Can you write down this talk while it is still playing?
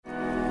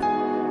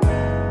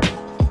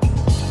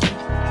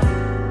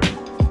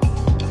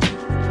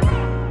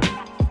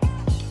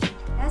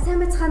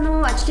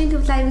ажлын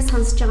төв лайвыг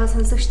сонсож байгаа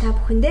сонсогч та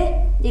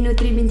бүхэндээ энэ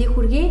өдрийн мэндийг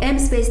хүргэе. M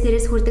Space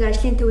дээрээс хүрдэг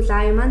ажлын төв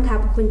лайв маань та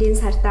бүхэнд энэ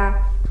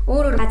сарда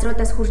өөр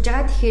газруудаас хүрж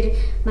байгаа. Тэгэхээр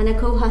манай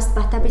co-host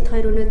Бата бид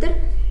хоёр өнөөдөр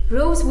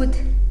Rosewood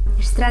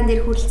ресторан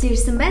дээр хүрэлцэн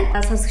ирсэн байна.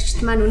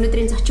 Сонсогчд маань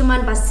өнөөдрийн зочин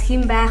маань бас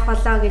хэн байх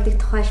болоо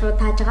гэдэг тухай шууд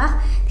тааж байгаа.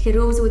 Тэгэхээр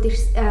Rosewood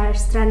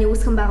рестораны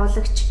үүсгэн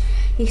байгуулагч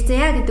их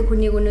заяа гэдэг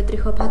хүнийг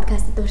өнөөдрийнхөө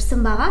подкастт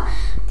урьсан байгаа.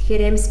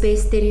 Тэгэхээр M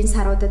Space дээр энэ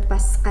саруудад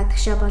бас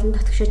гадагшаа болон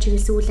дотгошоо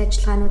чиглэсэн үйл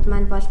ажиллагаанууд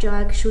маань болж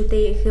байгаа.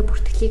 Гişүүдээ ихэ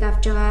бүртгэлийг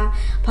авж байгаа.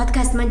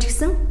 Подкаст маань ч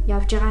гэсэн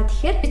явж байгаа.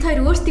 Тэгэхээр бид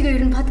хоёр өөрсдөө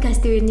ер нь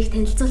подкастын үеэр нэг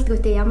танилцуулдаг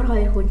үедээ ямар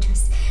хоёр хүн ч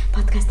бас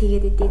подкаст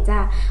хийгээд идэв.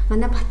 За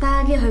манай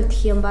Батагийн хувьд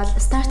гэх юм бол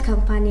Start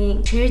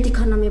компани shared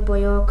economy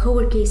буюу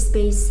co-working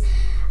space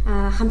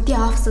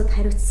хамтын офисууд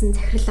хариуцсан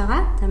захирал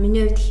байгаа. За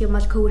миний хувьд гэх юм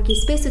бол co-working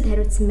space-ууд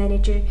хариуцсан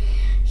менежер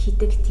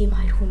хийдэг тийм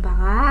хоёр хүн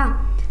байгаа.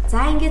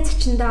 За ингээд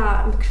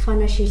зочиндоо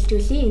микрофоноо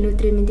шилжүүлье. Энэ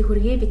өдрийн мэндийг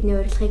хүргэе. Бидний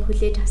урилгыг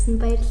хүлээж авсанд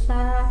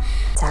баярлалаа.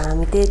 За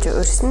мэдээж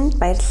урьсанд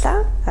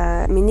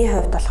баярлалаа. Миний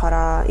хувьд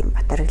болохоор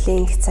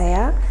Батаргалын их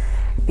заяа.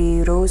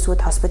 Би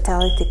Rosewood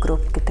Hospitality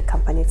Group гэдэг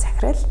компани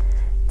захирал.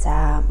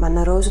 За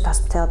манай Rosewood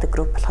Hospitality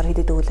Group болохоор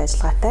хэд үйл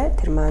ажиллагаатай.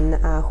 Тэр маань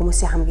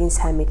хүмүүсийн хамгийн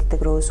сайн мэддэг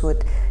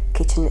Rosewood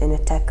Kitchen and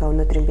Attack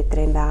өнөөдрийн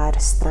бидний байгаа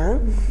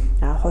ресторан.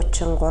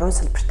 Хуучин 3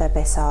 салбартай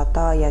байсан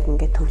одоо яг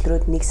ингээд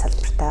төвлөрөөд нэг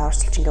салбартай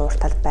орчилжингийн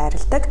урт талд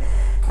байрладаг.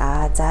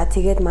 За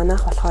тэгээд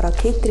манайх болохоор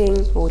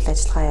кейтеринг үйл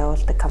ажиллагаа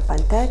явуулдаг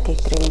компанитай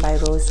Catering by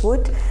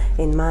Rosewood.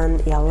 Энэ маань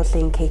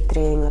явуулын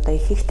кейтеринг одоо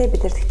их ихтэй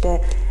бид нар гэхдээ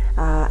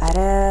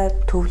арай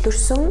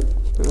төвлөрсөн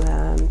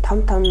том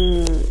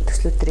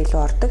төслүүд төр илүү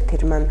ордог.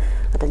 Тэр маань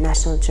одоо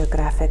National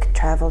Geographic,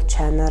 Travel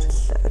Channel,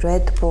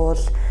 Red Bull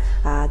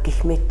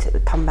гэх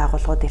мэт том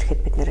байгууллагууд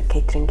ирэхэд бид нэр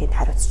кейтерингийг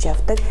хариуцж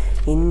явдаг.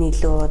 Энэ нь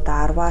илүү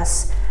одоо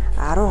 10-аас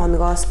 10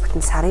 хоногоос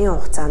бүтэн сарын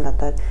хугацаанд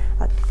одоо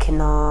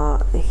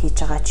кино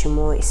хийж байгаа ч юм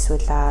уу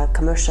эсвэл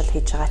commercial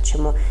хийж байгаа ч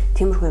юм уу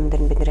тиймэрхүү юм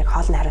дээр бид нэрийг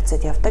хоолны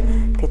хариуцаад явдаг.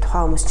 Тэгээд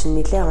тухайн хүмүүс чинь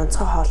нэлээд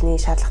онцгой хоолны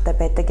шаардлагатай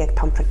байдаг. Яг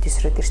том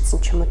продюсерүүд ирсэн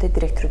ч юм уу те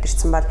директорууд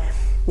ирсэн бол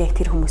яг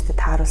тэр хүмүүстэй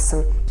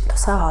тааруулсан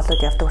тусгай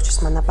хоолууд явдаг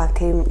учраас манай баг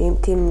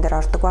тийм дээр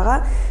ордог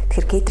байгаа.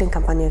 Тэгэхээр кейтеринг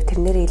компани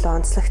тэрнэр илүү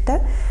онцлогтой.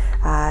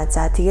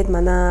 За тэгээд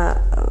манай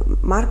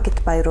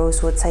Market by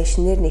Rosewood сая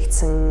шинээр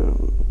нэгдсэн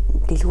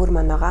дэлгүүр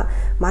маань байгаа.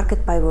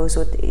 Market by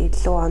Rosewood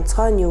илүү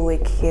онцгой нь юу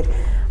вэ гэхээр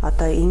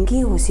одоо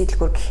энгийн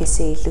хүсэлтгүүр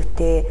гэхээсээ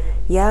илүүтэй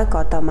яг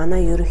одоо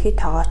манай ерөнхий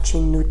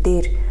тоогоочийн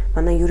нүдээр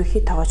манай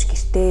ерөнхий тоогооч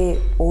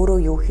гэртээ өөрөө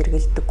юу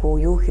хэрэгэлдэг үү,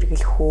 юу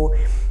хэрэглэх үү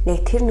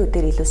яг тэр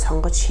нүдээр илүү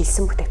сонгож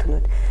шилсэн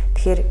бүтээгдэхүүнүүд.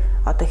 Тэгэхээр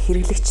одоо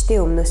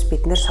хэрэглэгчдийн өмнөөс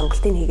бид нэр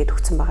сонголтыг хийгээд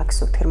өгсөн байгаа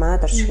гэсэн үг. Тэгэхээр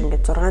манайд орчих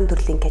ингээд 6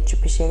 төрлийн кетчуп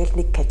биш яг л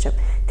нэг кетчуп.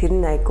 Тэр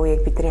нь айгүй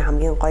яг бидний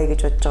хамгийн гоё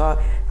гэж бодож байгаа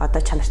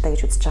одоо чанартай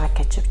гэж үзэж байгаа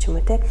кетчуп ч юм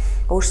уу те.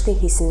 Өөрсдийн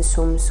хийсэн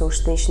сүмс,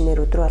 өөрсдийн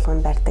шинээр өдрө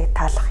болгон барьдаг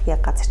таалах яг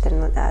газар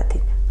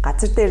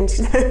дээр нь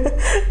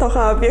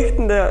тухайн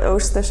объектэнд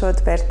өөрсдөө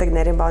шууд барьдаг,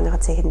 нарийн боовныхоо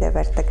цехэндээ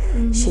барьдаг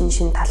шин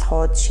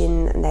талхууд,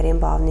 шин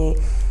нарийн боовны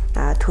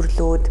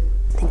төрлүүд.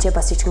 Тинчээ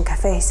бас ичгэн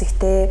кафе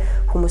хэсэгтэй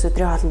хүмүүс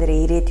өдрийн хоолн дээр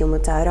ирээд юм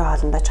уу за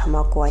оройн хоолндоо ч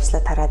хамаагүй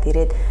ажиллаа тараад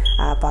ирээд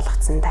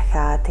болгоцсон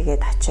дахиад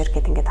тэгээд ачир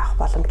гэд ингээд авах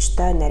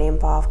боломжтой, нарийн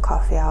боов,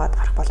 кофе аваад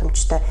гарах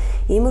боломжтой.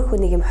 Иймэрхүү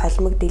нэг юм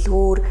холимог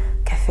дэлгүүр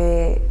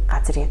кафе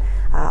газар юм.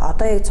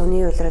 Одоо яг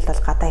зуны үйлрэл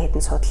бол гадаа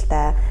хідэн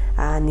судалтай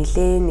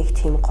нилээн нэг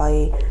тийм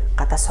гоё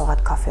гадаа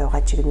суугаад кофе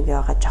уугаад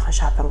жигнэгээ уугаад жоохон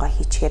шопингоо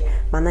хийчихээр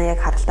манай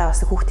яг харалтаа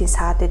бас хүүхдийн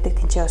саад байдаг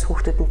тэнцээ бас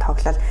хүүхдүүд нь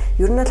тоглол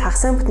ер нь бол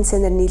хагасаа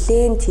потенциалаар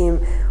нилээн тийм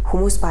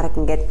хүмүүс баг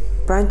ингээд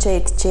бранч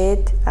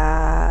идчихэд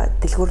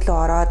дэлгүүр рүү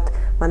ороод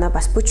манай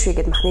бас бучри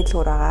гэдэг махны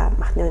дэлгүүр байгаа.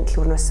 Махны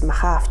дэлгүүрнөөс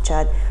махаа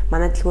авчаад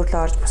манай дэлгүүр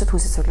рүү орж бусад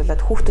хүмүүсээс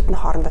цуглуулад хүүхдүүд нь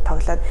хоорондоо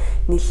тоглоод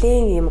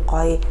нилээн ийм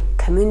гоё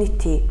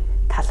community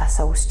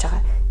талаасаа үүсэж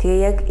байгаа. Тэгээ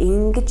яг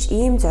ингэж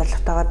ийм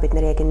зорилготойгоор бид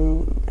нар яг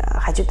энэ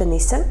хажуудаа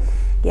нээсэн.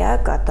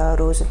 Яг одоо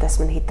Rosewood-аас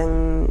мань хэдэн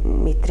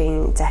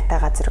метрийн зайтай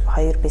газар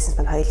хоёр бизнес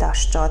маань хоёулаа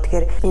оршиж байгаа.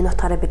 Тэгэхээр энэ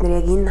утгаараа бид нар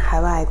яг энэ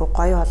хаваа айгу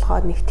гоё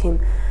болгоод нэг тийм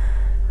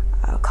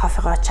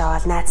кофегоо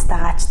чаваад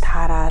найзтайгаа ч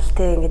таарал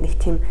тэг ингээд нэг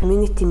тийм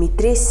community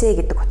мэдрээсэ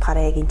гэдэг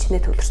утгаараа яг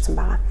энэчнээ төвлөрсөн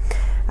байгаа.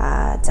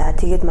 За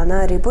тэгээд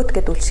манай Reboot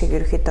гэдэг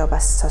үйлчлэгийг ерөөхдөө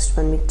бас сонсч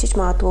маань мэдчихэж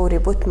магадгүй.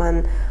 Reboot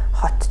маань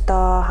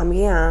хоттоо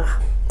хамгийн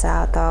анх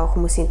за одоо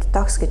хүмүүсийн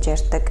detox гэж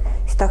ярьдаг.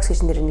 Detox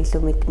гэж нэр нь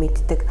илүү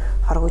мэддэг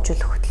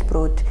хоргожуулах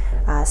хөтөлбөрүүд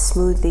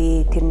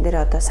смузи тэрэн дээр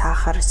одоо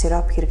сахар,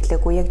 сироп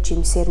хэрэглээгүй яг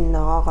жимсээр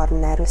ногоогоор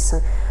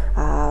найруулсан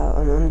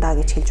ундаа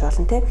гэж хэлж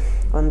болно те.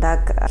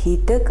 Ундааг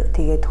хийдэг.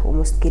 Тэгээд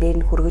хүмүүст гэрээр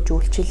нь хүргэж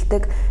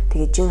үйлчилдэг.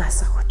 Тэгээд жин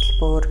хасах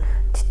хөтөлбөр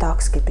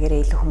detox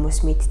гэдгээрээ илүү хүмүүс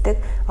мэддэг.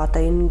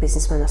 Одоо энэ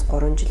бизнес маань бас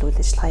 3 жил үйл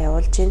ажиллагаа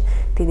явуулж байна.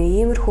 Тэгээд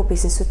иймэрхүү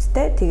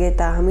бизнесүүдтэй тэгээд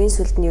хамгийн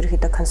сүүлд нь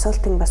ерөөхдөө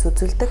консалтинг бас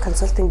үзүүлдэг.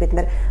 Консалтинг бид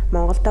нар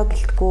Монголдо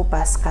гэлтгүү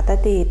бас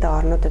гадаадын хэдэн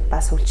орнуудад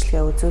бас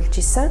үйлчилгээ үзүүлж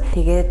исэн.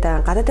 Тэгээд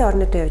гадаадын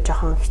орнуудад явж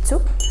жоохон хэцүү.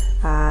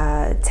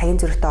 Цагийн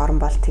зөрөгтэй орон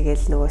бол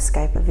тэгэл нөгөө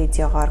Skype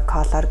видеогоор,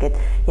 колоор гэд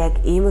яг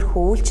иймэрхүү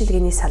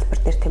үйлчилгээний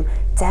салбар дээр тийм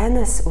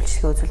зайнаас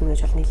үйлчилгээ үзүүлнэ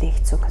гэж бол нэлээд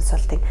хэцүү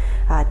консалтинг.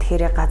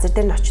 Тэгэхээр газар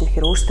дээр нь очих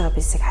нэхэр өөртөө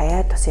бизнесийг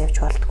хаяад бас явж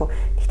болтгоо.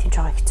 Нэг тийм нь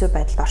жоохон хэцүү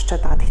байдалд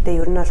орчод байгаа.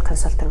 Гэхдээ ер нь бол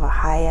консалтинг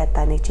хаяа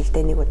да нэг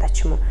жилдээ нэг удаа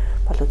ч юм уу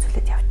бол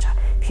үзүүлээд явж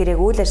байгаа. Тэгэхээр яг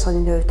үйл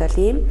ажиллагааны хувьд бол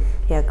ийм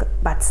яг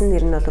бадсан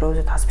нэр нь бол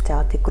Rosewood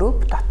Hospitality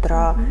Group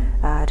дотроо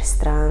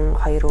ресторан,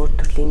 2 өөр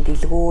төрлийн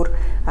дэлгүүр,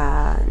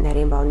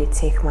 нарийн бааны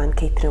цех маань,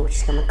 кейтеринг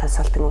үйлчилгээ маань,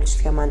 консалтинг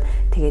үйлчилгээ маань,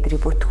 тэгээд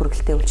ребут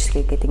хүргэлттэй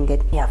үйлчилгээ гэдэг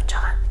ингээд явж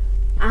байгаа.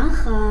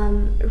 Анх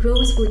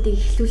Rosewood-ийг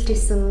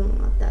эхлүүлжсэн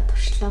одоо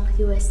туршлага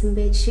юу байсан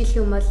бэ?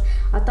 Жишээлх юм бол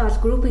одоо бол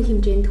группийн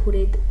хэмжээнд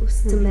хүрээд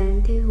өссөн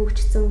байна, тий,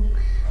 хөгжсөн.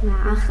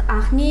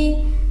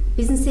 Анхны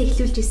бизнесээ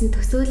эхлүүлж исэн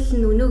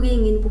төсөөлөл нь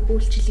өнөөгийн энэ бүх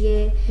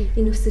үйлчилгээ,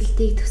 энэ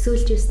өсөлтийг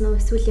төсөөлж ирсэн үү?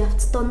 Эсвэл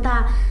явц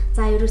дундаа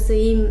за ерөөсөө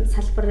ийм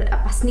салбар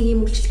бас нэг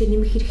ийм үйлчилгээ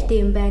нэмэх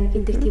хэрэгтэй юм байна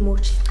гэдэг тийм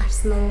өөрчлөлт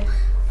гарсан уу?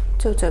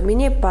 Зөв.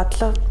 Миний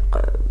бодлого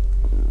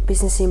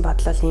бизнесийн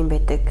бодлол юм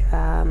байдаг.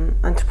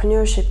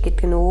 Entrepreneurship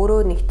гэдэг нь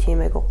өөрөө нэг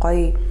тийм айгу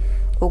гоё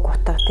үг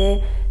утга тий.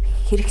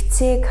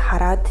 Хэрэгцээг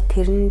хараад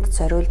тэрэнд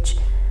зориулж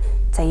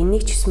за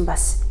энийг ч гэсэн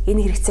бас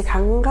энэ хэрэгцээг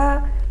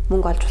хангаа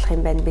мөнгө олж болох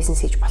юм байна,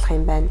 бизнес хийж болох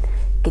юм байна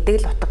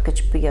гэдэг л утга гэж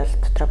би бол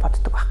дотроо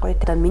боддог байхгүй.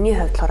 Тэгээ миний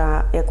хувьд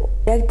болохоор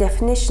яг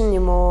definition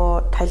юм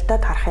уу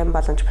талдаад харах юм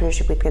бол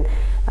entrepreneurship гэдэг нь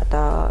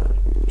одоо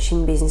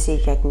шинэ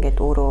бизнесийг яг ингээд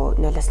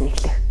өөрөө нойлоос нь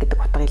эхлэх гэдэг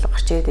утга илүү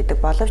гарч ирээд байдаг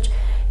боловч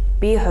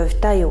би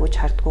хувьдаа юу гэж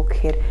хардггүй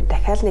гэхээр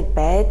дахиад нэг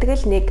байдаг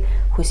л нэг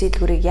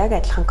хүсэлгүүрийг яг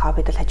адилхан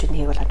копид л хажууд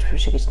нь хийх бол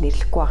entrepreneurship гэж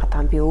нэрлэхгүй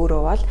байгаа юм. Би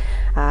өөрөө бол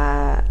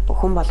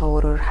хүн болго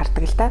өөрөөр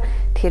хардаг л да.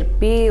 Тэгэхээр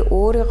би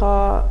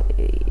өөрийгөө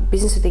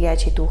бизнесүүдийг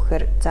яаж хийдэг вэ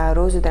гэхээр за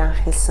Rosewood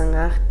анх хэлсэн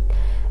анх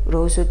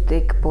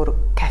Rosewood-ыг бүр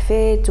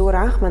кафе зүгээр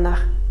анх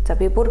манайх за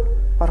би бүр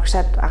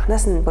урагшаад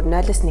анхнаас нь бүр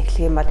 0-оос нь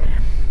эхлэх юм бол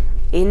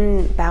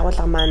энэ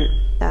байгууллага маань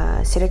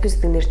Syracuse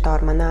гэдэг нэр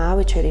доор манай аав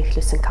ээж хоёрын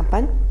эхлүүлсэн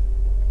компани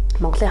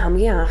Монголын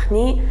хамгийн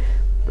анхны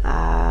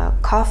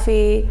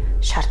кофе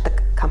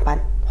шаарддаг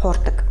компани,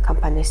 хуурдаг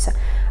компаниэс.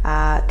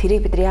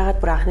 Тэрийг бид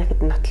яагаад бүр анхны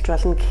хэд нотолж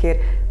болно гэхээр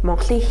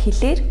Монголын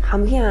хэлээр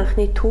хамгийн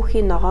анхны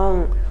түүхийн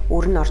ногоон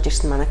өр нь орж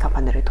ирсэн манай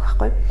компаниар байдаг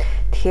байхгүй.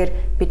 Тэгэхээр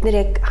бид нэр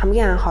яг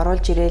хамгийн анх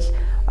оруулж ирээл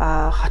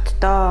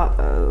хоттоо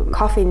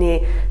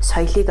кофений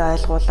соёлыг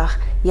ойлгуулах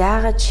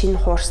яагаад шинэ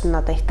хуурсан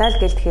одоо Итали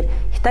гэл тэгэхээр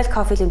Итали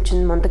кофе юм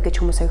чинь мундаг гэж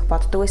хүмүүс аяг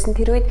боддог байсан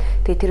тэр үед.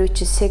 Тэгээ тэр үед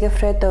чи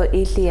Segafredo,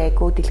 Illy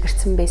айгуу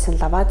дэлгэрсэн байсан,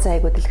 Lavazza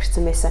айгуу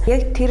дэлгэрсэн байсан.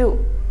 Яг тэр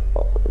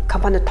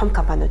компаниуд том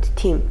компаниуд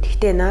тийм.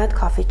 Гэхдээ наад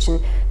кофе чинь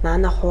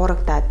наана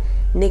хуурагдаад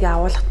нэг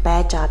агуулгад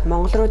байж агаад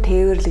Монгол руу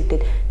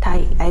тээвэрлэгдээд та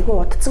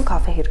айгуу удацсан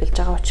кофе хэрглэж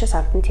байгаа учраас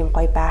амтан тийм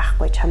гоё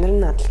байхгүй чанар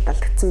нь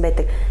алдагдсан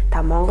байдаг.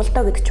 Та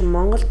Монголдоо гэдэг чинь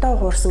Монголдоо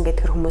хуурсан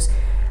гэдэг хүмүүс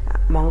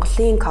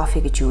Монголын кофе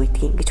гэж юу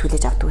гэдгийг ингэж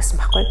хүлээж авдаг байсан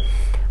байхгүй.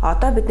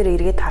 Одоо бид нэр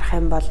эргээд харах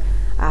юм бол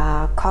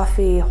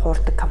кофе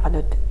хуурдаг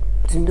компаниуд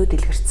зөндөө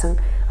дэлгэрсэн.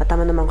 Одоо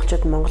манай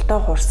монголчууд Монголдоо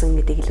хуурсан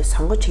гэдгийг илүү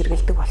сонгож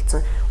хэрэгэлдэг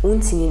болсон.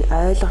 Үн цэнийг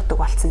ойлгодог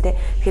болсон те.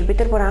 Тэгэхээр бид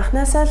нар бүр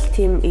анханасаа л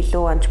тийм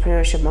илүү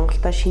entrepreneurship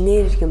Монголдоо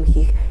шинээр юм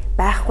хийх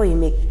байхгүй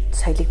юмыг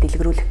соёлыг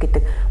дэлгэрүүлэх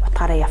гэдэг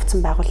утгаараа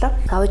явцсан байгууллага.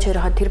 Аавч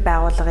хоёроо тэр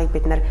байгууллагыг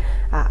бид нар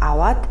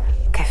аваад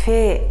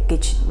кафе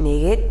гэж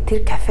нээгээд тэр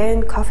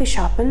кафе кофе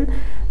шоп нь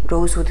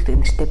Rosewood гэдэг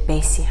нэртэй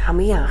байсан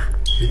хамгийн анх.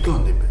 Хэдэн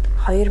онд юм бэ?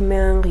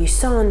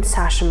 2009 онд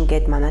Sashim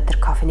гээд манай тэр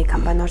кофений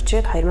компани орж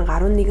ирээд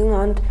 2011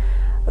 онд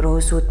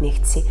Rosewood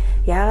нэгдсэн.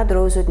 Яагаад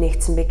Rosewood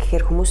нэгдсэн бэ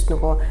гэхээр хүмүүс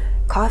нөгөө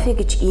кофе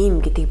гэж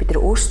ийм гэдгийг бид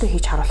нар өөрсдөө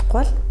хийж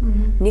харуулахгүй бол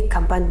нэг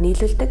компанид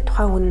нийлүүлдэг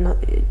тухайн хүн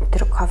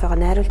тэр кофега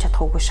найруулж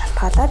чадахгүй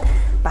шалтгаалаад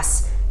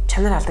бас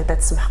чанар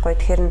алдагдсан байхгүй.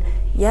 Тэгэхээр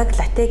яг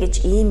latte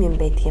гэж ийм юм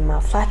байдаг юм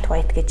аа, flat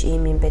white гэж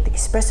ийм юм байдаг.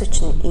 Espresso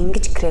ч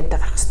ингэж кремтэй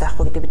гарах хэрэгтэй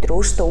байхгүй гэдэг бид нар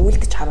өөрсдөө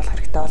үйлдэж харуулах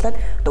хэрэгтэй болоод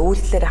одоо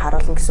үйлдэлээр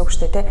харуулна гэсэн үг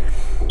шүү дээ, тэ.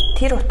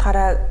 Тэр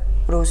утгаараа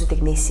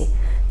Rosewood-ыг нээсэн.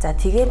 За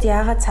тэгээд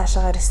яагаад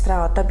цаашаа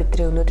ресторан одоо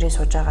бидний өнөөдрийн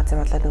сууж байгаа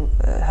газар болоод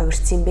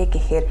хувирсан юм бэ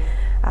гэхээр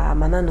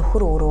манай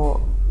нөхөр өөрөө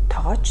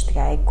тоогооч,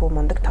 тэгээ айгуу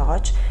мундаг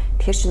тоогооч.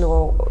 Тэгэхээр чи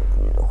нөгөө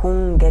хүн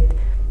ингээд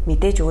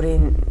мэдээж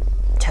өөрийн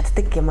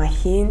чаддаг юм а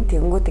хийн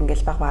тэгэнгүүт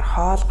ингээл баг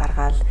хоол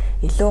гаргаал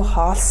илүү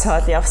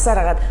хоолсоол явсаар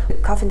агаад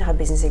кофенийхаа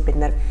бизнесийг бид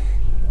нар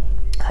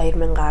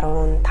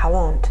 2015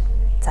 онд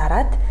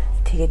зараад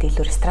тэгээд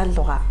илүү ресторан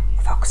руугаа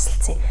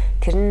фокуслцсан.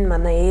 Тэр нь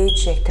манай ээж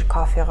яг тэр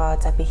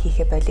кофегоо за би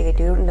хийхэ болиё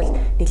гэдэг ер нь бол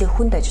нэлээд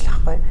хүнд ажил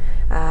байхгүй.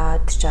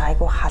 Тэр чинь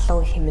айгуу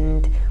халуун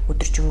хэмэнд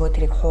өдөржингөө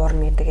тэрийг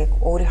хуурна гэдэг яг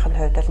өөрийнх нь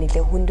хувьд бол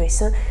нэлээд хүнд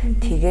байсан.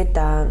 Тэгээд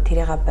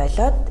тэрийгээ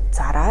болоод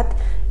зараад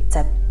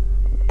за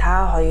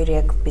та хоёр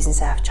яг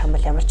бизнес авч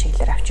хамбал ямар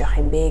чиглэлээр авч явах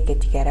юм бэ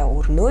гэдгийг яриа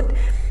өрнөөд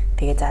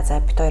тэгээ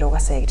за бид хоёр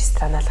угаасаа яг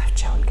ресторанаар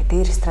авч явна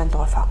гэдэг ресторан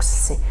руу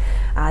фокуслсан.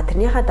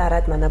 Тэрнийхээ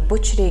дараад манай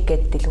Butchery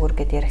гэдэг дэлгүүр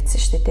гэдээ яригдсан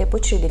шүү дээ.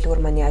 Butchery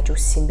дэлгүүр маань яаж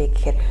үүссэн бэ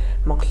гэхээр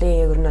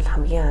Монголын ер нь бол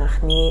хамгийн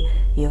анхны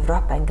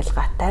Европ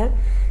ангилгаатай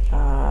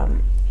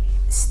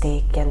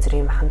стейк янз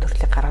бүрийн махан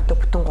төрлийг гаргадаг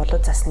бүтэн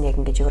голууд зас нь яг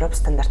ингэж Европ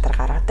стандартаар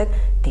гаргадаг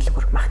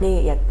дэлгүүр.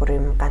 Махны яг бүр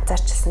юм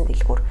ганцаарчилсан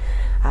дэлгүүр.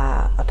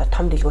 Одоо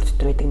том дэлгүүр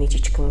дотор байдаг нэг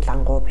жижигхэн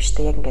лангуу биш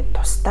дээ. Яг ингээд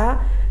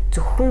тусдаа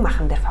зөвхөн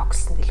махан дээр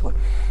фокуслсан дэлгүүр.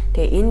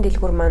 Тэгээ энэ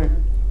дэлгүүр маань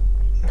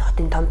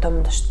хотын том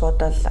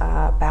буудал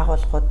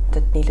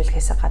байгууллагуудад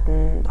нийлүүлэхээс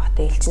гадна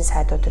хотын элчин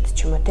сайдуудад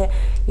ч юм уу те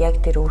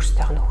яг тэр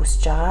өөрсдийнх нь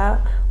хүсэж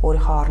байгаа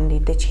өөрийнхөө оронд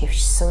идэж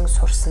хэвшсэн,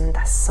 сурсан,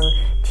 дассан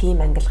team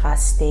ангилгаа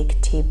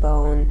steak,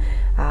 T-bone,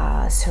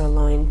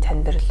 sirloin,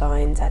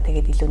 tenderloin за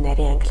тэгээд илүү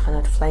нарийн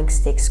ангилгаанууд flank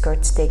steak,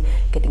 skirt steak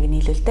гэдэг ингэ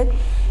нийлүүлдэг.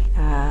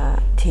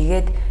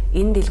 Тэгээд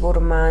энэ дэлгүүр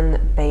маань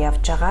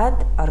явж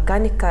агаад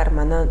органикаар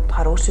манай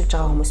өөрчилж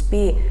байгаа хүмүүс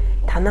би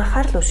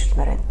танахаар л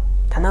өөрчилмээр байна.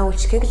 Танаа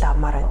үйлчлэгийг л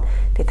авмаар байна.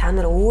 Тэгээ та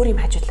нар өөр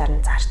юм хажуудлаар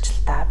нь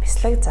зарчилтаа,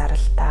 бислэг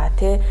заралтаа,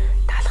 тий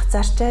талах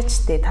зарчаач,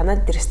 тий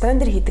танад ресторан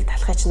дээр хийдэг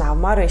талхыг чинь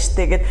авмаар байна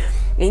штэ гэд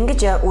ингэж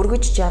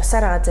өргөж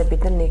явсаар байгаа за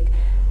бид нар нэг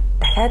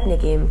дахиад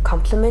нэг юм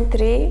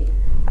complimentary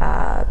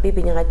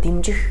бинийгаа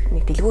дэмжих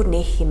нэг дэлгүүр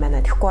нээх юм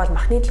байна. Тэгэхгүй бол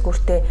махны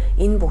дэлгүүртээ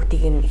энэ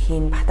бүгдийг нь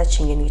хийн батаж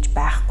шингэнэ гэж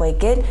байхгүй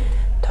гээд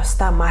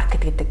тусдаа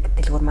маркет гэдэг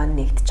дэлгүүр маань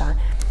нэгдэж байгаа.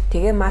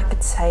 Тэгээ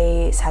маркет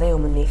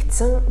сарын өмнө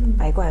нэгдсэн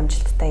айгүй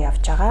амжилттай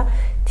явж байгаа.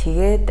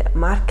 Тэгээд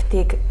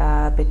маркетыг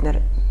бид нар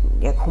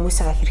яг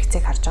хүмүүсээ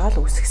хэрэгцээг харж байгаа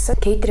л үүсгэсэн.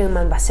 Кейтеринг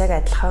маань бас яг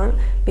адилхан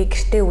би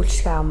гэртээ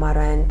үйлчлэгээ авмаар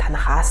байна,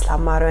 танахаас л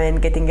авмаар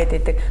байна гэд ингээд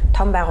идэг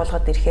том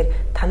байгууллагад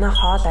ирэхээр танаа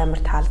хоол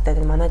амар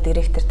таалдаад манай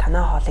директор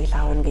танаа хоолыг л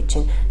аавна гэж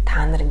чинь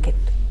та нар ингээд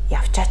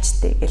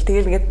явчаачтэй гэл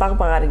тэгэл ингээд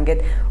баг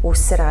ингээд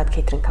үүссээр агаад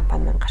кейтеринг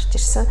компани маань гарч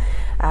ирсэн.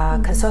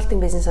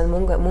 Консалтинг бизнес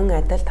мөн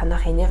адил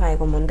танах энийгээ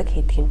айгу мундаг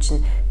хийдэг юм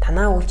чинь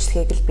танаа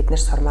үйлчлэгийг л бид нар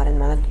сормаар энэ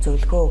манад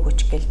зөвлөгөө өгөөч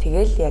гэл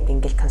тэгэл яг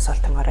ингээд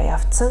консалтингороо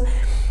явцсан.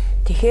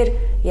 Тэгэхээр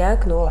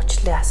яг нөгөө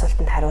уучлалын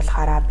асуултанд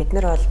хариулахаараа бид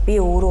нар бол би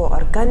өөрөө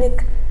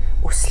органик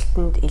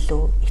өсөлтөнд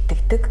илүү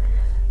итгэдэг.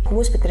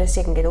 Хүмүүс биднээс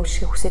яг ингээд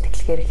үйлчлэгийг хүсэж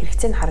эхлэхээр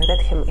хэрэгцээ нь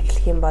харагдаад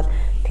эхлэх юм бол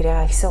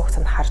тэрийг хэсэг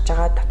хугацаанд харж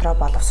байгаа дотроо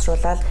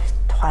боловсруулаад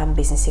тухайн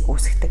бизнесийг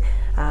үүсгдэг.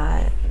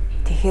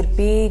 Тэгэхээр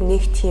би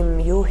нэг тийм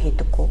юу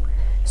хийдэггүй.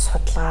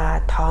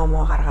 Судалгаа,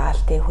 тоомоо гаргаал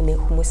тэ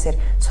хүмүүсээр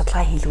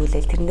судалгаа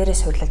хийлгүүлээл тэрнээрээ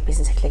суйрлаад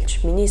бизнес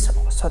эхлүүлж. Миний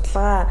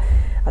судалгаа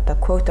одоо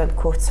quote on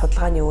quote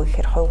судалгааны юу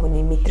гэхээр хувь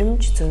хүний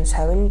мэдрэмж, зүүн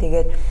совин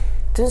тэгээд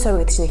зүүн совин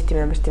гэдэг чинь нэг тийм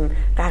амар тийм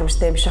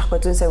гайхамшигтай юм шиг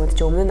байхгүй. Зүүн совин гэдэг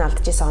чинь өмнө нь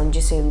алдчихсан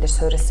онжсэн юм дээр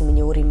суйрлсан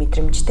миний өөрийн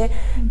мэдрэмжтэй.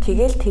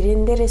 Тэгэл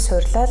тэрэн дээрээ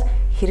суйрлаад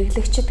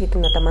хэрэглэгчд гэдэг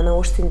нь одоо манай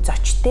өөрсдийн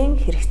зочдын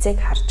хэрэгцээг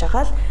харж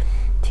байгаа л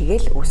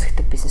тэгэл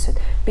үүсгдэг бизнесүүд.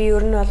 Би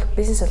ер нь бол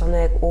бизнес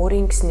болгоно яг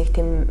өөрийн гэсэн нэг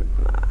тийм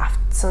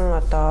автсан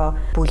одоо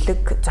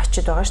бүлэг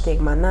зочид байгаа шүү дээ.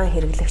 Яг манай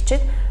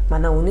хэрэглэгчид,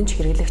 манай үнэнч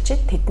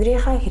хэрэглэгчид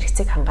тэднийхээ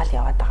хэрэгцээг хангаал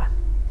яваад байгаа.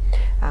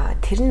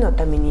 Тэр нь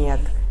одоо миний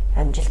яг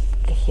амжилт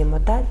гэх юм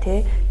уу да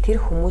тий.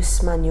 Тэр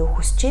хүмүүс маань юу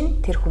хүсэж чинь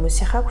тэр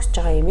хүмүүсийнхаа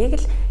хүсэж байгаа ямиг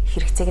л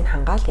хэрэгцээг нь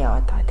хангаал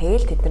яваад байгаа.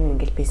 Тэгэл тэд нар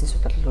ингээл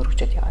бизнесүүд бол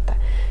өргөжөд яваад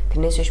байгаа.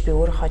 Тэрнээс биш би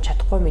өөрөө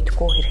чадахгүй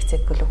мэдгүй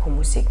хэрэгцээг бүлэг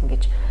хүмүүсийг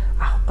ингэж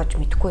авах гэж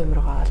мэдгүй юм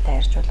руугаа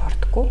дайрч бол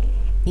ордоггүй.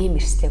 Ийм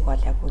эрсдлийг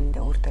бол яг үүндээ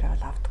өөр дөрөө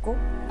бол авдаггүй.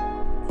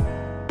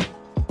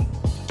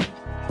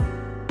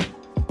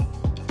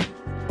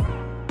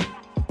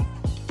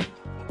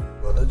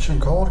 Одоо чинь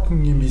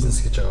coworking-ийн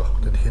бизнес гэж байгаа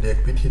байхгүй. Тэгэхээр яг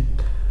бид хэд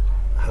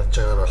харж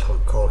байгаагаар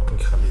болохоор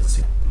coworking-ийн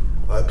бизнесийг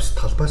офис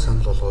талбай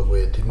санал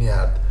болгоогүй. Тэрний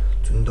ард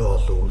зөндөө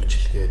олон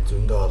үйлчилгээ,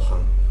 зөндөө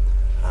олон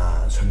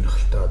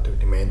сонирхолтой одоо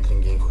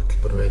менторингийн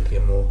хөтөлбөр байдаг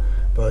юм уу?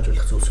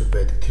 Боожуулах зүйлсүүд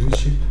байдаг. Тэр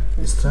шиг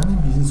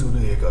ресторанын бизнес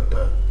өөрөө яг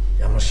одоо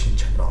ямар шин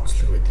чанар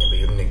онцлог байдаг юм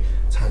бэ? Ер нь нэг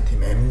цаана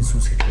тийм амин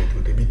сүнс гэж байдаг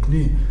үү?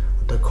 Бидний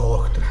одоо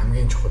coworker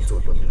хамгийн чухал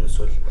зүйл бол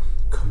ерөөсөө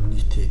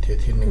community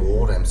тэгээд тэр нэг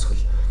уур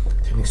амьсгал,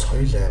 тэр нэг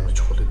соёл амар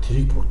чухал.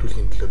 Тэрийг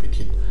бүрдүүлэхийн төлөө бид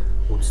хэд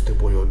үздэг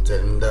буюу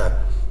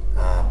заримдаа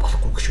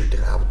болохгүй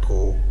гişүүдийг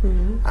авдаггүй.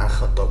 Анх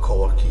одоо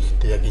cowork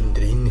хийхдээ яг энэ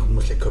дэр энэ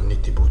хүмүүсийн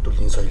community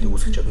бүрдүүл энэ соёлыг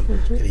үүсгэж чадна.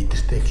 Тэр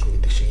идэртэй эхлэн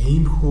гэдэг шиг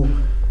иймэрхүү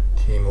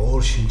тийм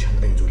өөр шин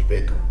чанарын зүйл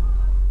байдаг.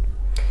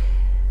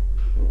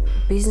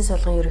 Бизнес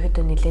болгон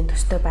ерөөхдөө нэлээд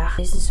төстэй байх.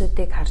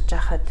 Бизнесүүдийг харж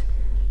байхад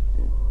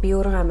би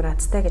өөрөө амар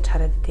азтай гэж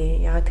хараад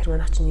тий. Ягаад тэр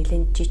манайх чинь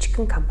нэлээд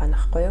жижигхэн компани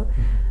байхгүй юу?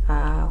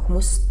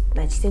 Хүмүүс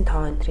ажлын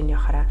тоо энтрийн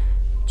явахаараа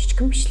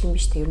жижигхэн бичлэн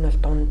биш тий. Ер нь бол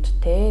дунд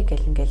тий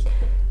гэл ингээл.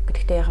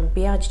 Гэхдээ яг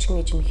би яг жижигхэн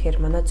гэж нэхээр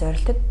манай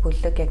зорилт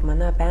бүлэг яг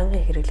манай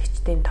байнгын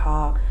хэрэглэгчдийн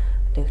тоо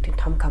одоо юу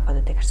гэдэг том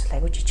компаниудыг харьцуулах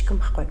айгүй жижигхэн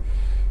байхгүй.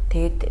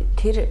 Тэгээд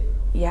тэр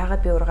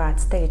яагаад би өөрөө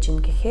азтай гэж юм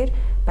гэхээр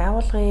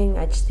байгууллагын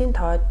ажлын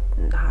тоо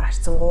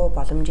харьцангуй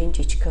боломжийн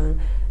жижигхэн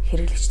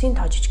хэрэглэгчдийн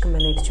тоо жижигхэн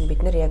байна гэдэг чинь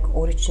бид нар яг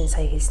өөрөө чинь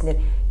сая хэлснээр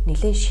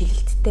нэлээд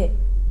шилэлттэй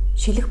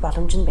шилэх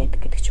боломж нь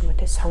байдаг гэдэг ч юм уу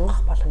те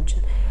сонгох боломж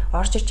нь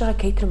орж ирж байгаа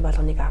кейтеринг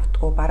болгоныг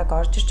авдаггүй баг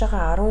орж ирж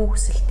байгаа 10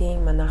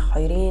 хүсэлтийн манайх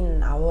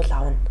 2-ын авуул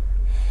авна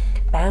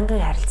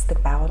байнгын харилцдаг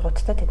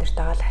байгууллагуудтай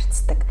тэдэртэйгээ л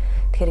харьцдаг.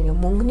 Тэгэхээр ингээ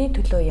мөнгөний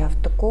төлөө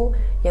явдаггүй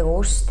яг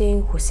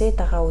өөрсдийн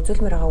хүсэж байгаа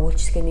үзүүлмээр байгаа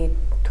үйлчлэгээний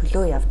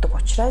төлөө явдаг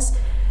учраас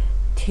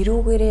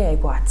тэрүүгээрээ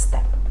айгүй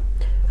азтай.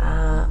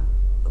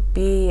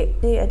 Би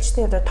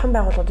ажлын одоо том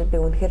байгууллагуудад би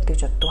үнэхээр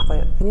тэгж боддог байхгүй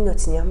юу. Миний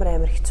нөөц нь ямар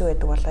амар хэцүү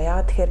байдаг болоо.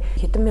 Яагаад тэгэхээр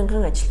хэдэн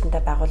мянган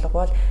ажилтнтай байгууллага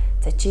бол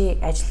за чи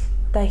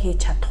ажилдаа хийж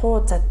чадахгүй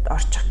за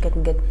орчих гэд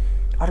ингээд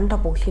орондоо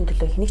бөглөхийн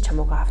төлөө хэнийг ч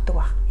хамаагүй авдаг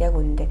баг. Яг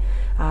үнэндээ.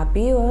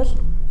 Би бол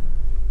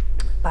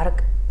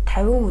бараг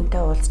 50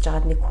 хүнтэй уулзж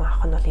байгаад нэг хүн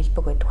авах нь бол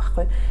хэлбэг байдаг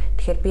байхгүй.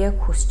 Тэгэхээр би яг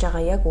хүсэж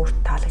байгаа яг өөрт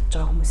таалагдж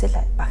байгаа хүмүүсээ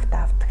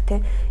багтаа авдаг тий.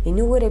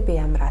 Энүүгээрээ би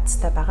ямар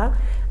азтай байгаа.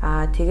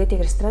 Тэгээд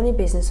яг рестораны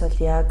бизнес бол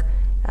яг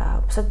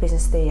бусад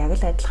бизнестэй яг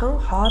л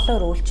адилхан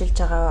хоолоор үйлчилж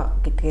байгаа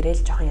гэдгээрээ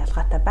л жоохон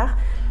ялгаатай байх.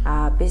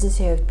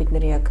 Бизнесийн хувьд бид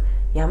нар яг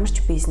ямар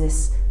ч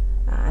бизнес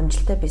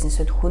амжилттай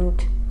бизнесүүд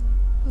хүнд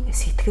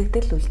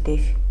сэтгэгдэл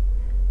үлдээх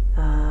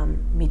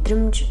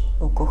мэдрэмж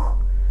өгөх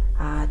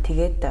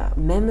тэгээд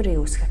memory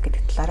үүсгэх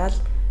гэдэг талаараа л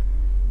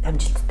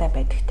амжилттай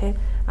байдаг тий.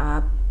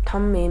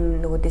 Том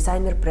ийм нөгөө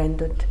дизайнер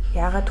брэндүүд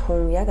ягаад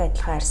хүн яг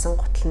адилхан арьсан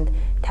гутланд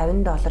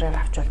 $50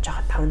 авч болж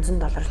байгаа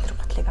 $500 тэр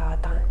гутлыг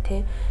аваад байгаа юм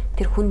тий.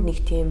 Тэр хүнд нэг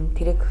тийм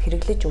тэрийг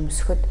хэрэглэж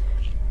өмсөхөд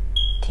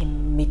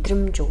тийм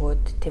мэдрэмж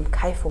өгөөд тийм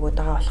кайф өгөөд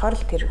байгаа болохоор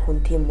л тэр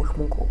хүн тийм их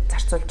мөнгө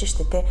зарцуулж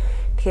штэ тий.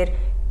 Тэгэхээр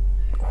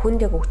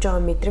хүнд яг өгж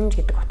байгаа мэдрэмж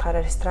гэдэг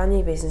утгаараа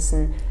рестораны бизнес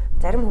нь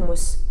зарим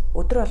хүмүүс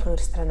өдөр болгон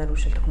ресторанаар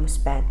үйлчлдэг хүмүүс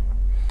байна.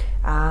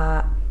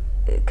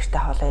 Гэртээ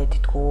хоолоо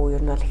иддэггүй,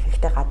 ер нь бол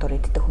ихэнхдээ гадуур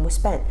иддэг хүмүүс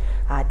байна.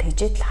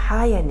 Тэгжээд л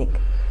хаяа нэг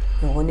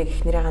нөгөө нэг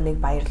эхнэрээгаа нэг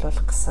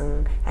баярлуулах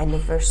гэсэн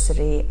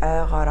anniversary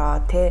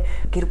ойгороо тий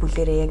гэр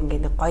бүлэрээ яг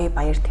ингээд гоё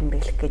баяр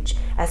тэмдэглэх гэж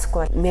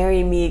asquat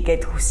marry me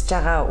гэд хүсэж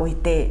байгаа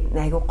үедээ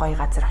айгүй гоё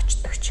газар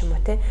очдог ч юм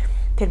уу тий.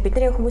 Тэр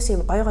бидний хүмүүс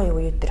юм гоё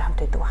үеуд төр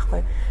хамт байдаг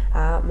байхгүй.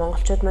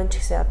 Монголчууд маань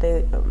ч гэсэн одоо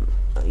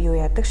юу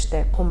яадаг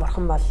штэ хүн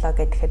борхон боллоо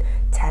гэхэд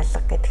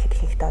цайлга гэхэд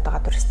ихэнхдээ одоо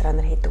гадуур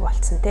ресторанаар хийдэг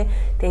болцсон тий.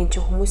 Тэгээ эн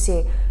чинь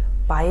хүмүүсийн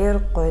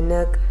баяр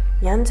гоног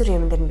янз бүрийн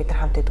юм дээр бид нар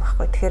хамт байдаг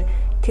байхгүй. Тэгэхээр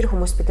тэр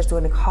хүмүүс бид нар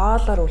зүгээр нэг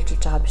хоолоор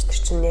үйлчилж байгаа биш.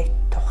 Тэр чинь яг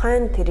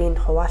тухайн тэрийг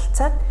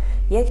хуваалцаад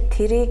яг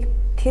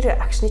тэр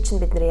акшны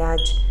чинь бид нар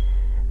яаж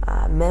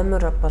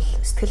memorable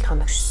сэтгэл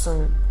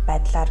хоногшсон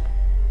байдлаар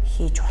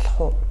хийж болох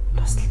уу?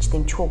 Тусалж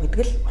дэмжих үү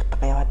гэдэг л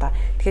утга яваад байгаа.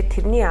 Тэгэхээр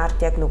тэрний ард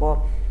яг нөгөө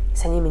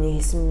саний миний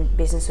хэлсэн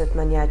бизнесүүд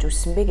маань яаж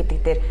үүссэн бэ гэдэг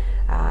дээр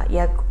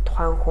яг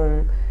тухайн хүн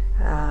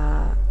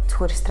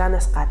зөвхөн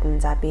ресторанаас гадна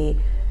за би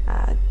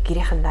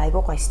гэрийнхэндээ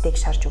айгүй гоё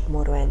стейк шарж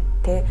өгмөр байна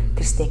тий.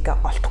 Тэр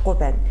стейкээ олдохгүй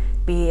байна.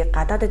 Би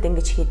гадаадад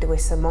ингэж хийдэг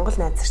байсан. Монгол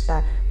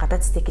найзартаа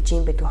гадаад стейк гэж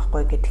юм байдаг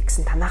байхгүй гэдэг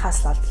гисэн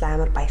танахаас л олдлоо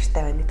амар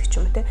баяртай байна гэдэг ч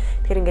юм уу тий.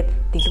 Тэгэхээр ингээд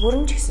дэлгүүр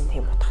нь ч гэсэн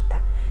тийм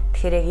утгатай.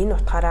 Тэгэхээр яг энэ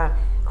утгаараа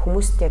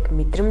хүмүүст яг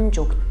мэдрэмж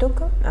өгдөг,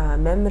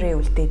 memory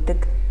үлдээдэг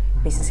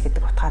бизнес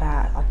гэдэг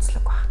утгаараа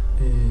онцлог байна.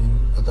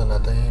 Одоо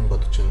надад юм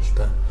бодож байна л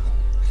да.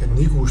 Тэгэхээр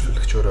нэг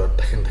үйлчлүүлэгч өөрөө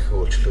дахин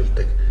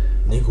үйлчлүүлдэг,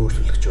 нэг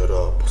үйлчлүүлэгч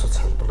өөрөө бусад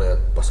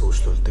салбараа бас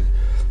үйлчлүүлдэг.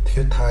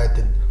 Тэгэхээр та хэд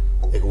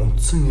яг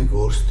үндсэн яг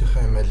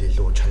өөрсдийнхөө юм аа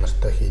илүү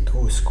чанартай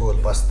хийдгүү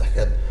эсвэл бас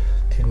дахиад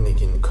тэр нэг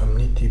энэ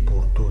community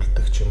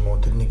бүрдүүлдэг ч юм уу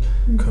тэр нэг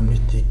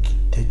community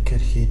take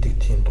care хийдэг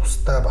тийм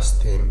тусдаа бас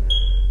тийм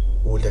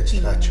үйл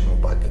ажиллагаа ч юм уу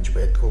баг гэж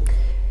байдгүй.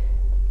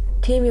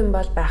 Тим юм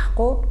бол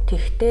байхгүй.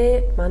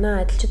 Тэгвэл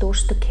манай адилчид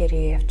өөрсдөө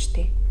carry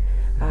явждаг.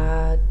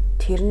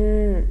 Тэр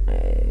нь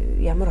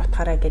ямар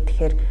утгаараа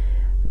гэхээр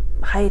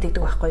хаяа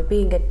гэдэг байхгүй.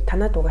 Би ингээд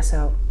танаад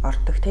угаасаа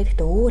ордог те.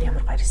 Тэгтээ өөр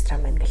ямар гоё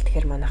ресторан байна гэл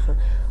тэгэхээр манайхан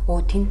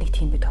тэнд нэг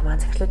тийм бид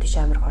маань цаглууд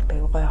тийш амар ордог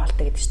гоё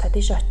хоолтой гэдэг чи та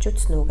тийш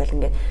очиудсан уу гэл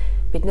ингээд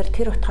бид нар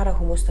тэр утгаараа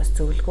хүмүүст бас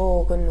зөвлөгөө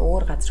өгнө,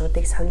 өөр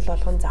газруудыг санал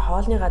болгоно. За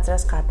хоолны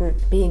газраас гадна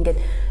би ингээд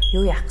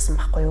юу яах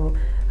гэсэн байхгүй юу?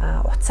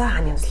 Уцаа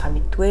хааны онцлогоо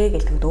мэдвэ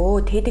гэлтэнд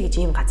тэдэг гэж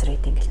ийм газар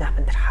байд ингээл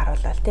наапан дээр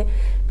харуулаад тий.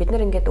 Бид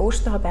нар ингээд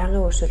өөрсдөө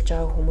байнгын өөрсөлж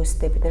байгаа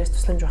хүмүүстэй биднээс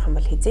тусламж авах юм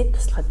бол хизээд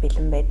туслахад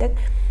бэлэн байдаг.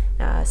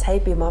 Сая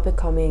би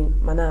Mobicom-ийн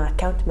манай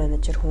аккаунт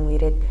менежер хүн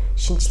ирээд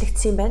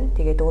шинжлэгдсэн байна.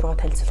 Тэгээд өөрөө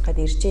танилцуулах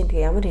гээд ирж гин.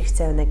 Тэгээ ямар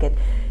хэрэгцээ байна гэд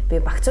би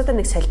багцуудаа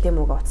нэг сольдын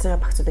мөг утасны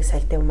багцуудыг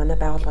сольдын манай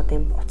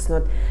байгууллагын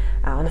утаснууд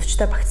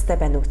оновчтой багцтай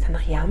байна уу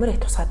танах ямар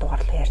их тусгай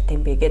дугаарлал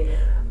ярьдсан бэ гэд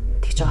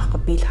тэгж байгаа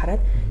байхгүй бийл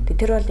хараад.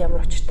 Тэр бол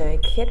ямар учиртай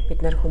вэ гэхээр бид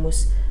нар хүмүүс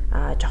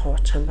жоохон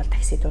уучих юм бол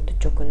такси дуудаж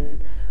өгнө.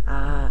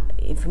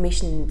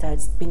 Information заа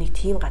би нэг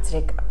тийм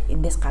газрыг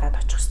эндээс гараад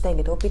очих хэрэгтэй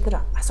гэдэг. Бид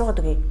нар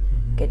асуугаад өгье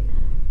гэд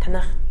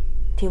танах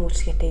тийм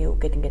үйлчлэгээтэй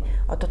юу гэд ингээд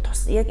одоо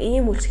яг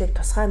ийм үйлчлэгийг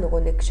тусгай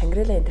нөгөө нэг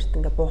Шангрила эндэрт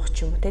ингээд буух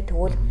ч юм уу те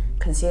тэгвэл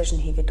консьерж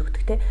нь хийгээд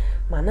өгдөг те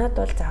манад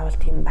бол заавал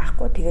тийм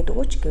байхгүй тэгээд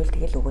өгөөч гэвэл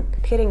тэгэл өгнө.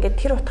 Тэгэхээр ингээд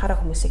тэр утгаараа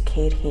хүмүүсийг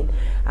care хийн.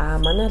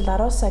 Манай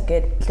Larosa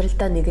гэд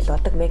илрэлдэ нэг л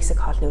болдог Мексик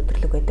хоолны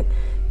өдөрлөг байдаг.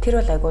 Тэр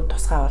бол айгүй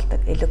тусгай болдог.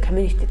 Илүү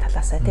community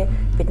талаасаа те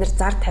бид нар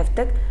зар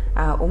тавьдаг.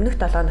 Өмнөх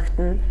 7 хоногт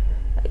нь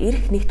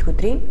ирэх нэгд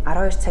өдрийн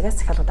 12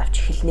 цагаас захиалгад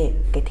авч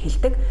эхэлнэ гэд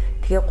хэлдэг.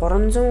 Тэгээ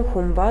 300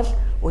 хүн бол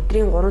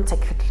өдрийн 3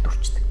 цаг гэхэд л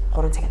дүрчдэг.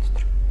 3 цагийн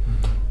дотор.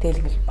 Тэгэл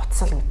ингээл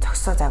утсаал ингээд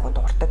зогсоо заагууд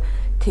уурдаг.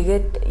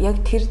 Тэгээд яг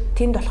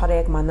тэнд болохоор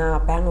яг манай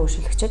байнгын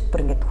үйлчлэгчид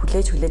бүр ингээд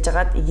хүлээж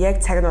агаад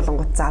яг цаг нь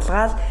болонгууд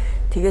залгаал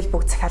тэгэл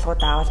бүгд захиалгууд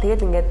аавал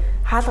тэгэл ингээд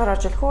хаалгаар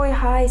орж хөөе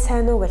хай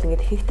сайн уу гэл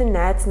ингээд ихэнх нь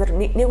найз нар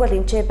нэг бол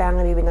эмчээ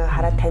байнгын би нэг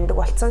хараад таньдаг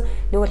болсон.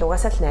 Нэг бол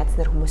угаасаа л найз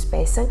нар хүмүүс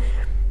байсан.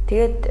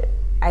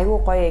 Тэгээд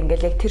айгуу гоё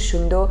ингээл яг тэр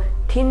шөндөө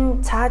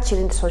тэн цаад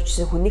ширэнд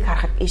суужсэн хүнийг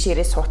харахад иш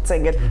ирээ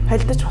суудсан ингээл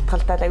холдож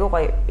хутгалдаад айгуу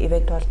гоё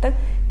ивент болдог.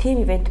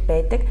 Тим ивент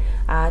байдаг.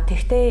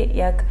 Тэгтээ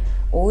яг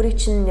өөрийн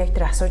чинь яг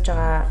тэр асууж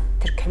байгаа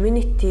тэр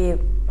community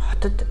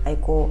хотод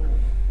айгуу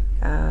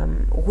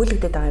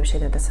өгүүлэгдээд байгаа юм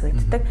шиг надад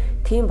санагддаг.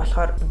 Тийм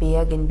болохоор би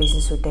яг энэ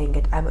бизнесүүдээ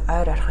ингээд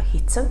ойр орхон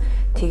хийцэн.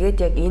 Тэгээд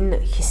яг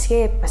энэ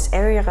хэсгээ бас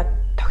area-га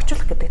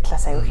тогтчлох гэдэг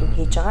талаас аягүй хэм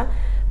хийж байгаа.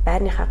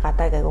 Байрныхаа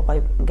гадааг аягүй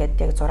гоё ингээд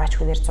яг зураач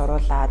хүнээр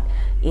зуруулаад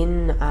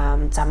энэ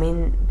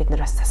замын бид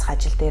нар бас засах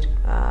ажил дээр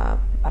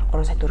баг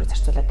 3 сая төгрөг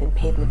зарцуулаад энэ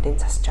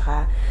pavement-ийг засаж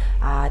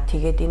байгаа.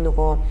 Тэгээд энэ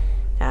нөгөө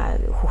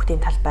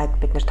хүүхдийн талбайг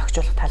бид нэр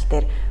тогтчлох тал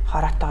дээр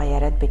хороотойгоо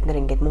яриад бид нар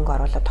ингээд мөнгө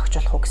оруулаад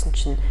тогтчлох уу гэсэн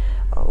чинь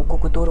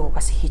үгүй дүүрэг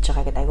угаас хийж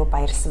байгаа гэдээ айгүй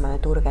баярлсан манай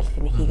дүүрэг аль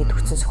хэний хийгээд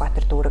өгсөн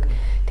Сүхбаатар дүүрэг.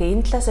 Тэгээ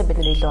энэ талаасаа бид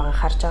нар илүү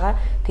анхаарж байгаа.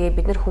 Тэгээ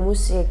бид нар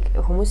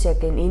хүмүүс яг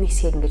энэ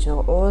хэсгийг ингээд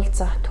нэг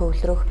уулзах,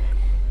 төвлөрөх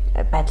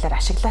байдлаар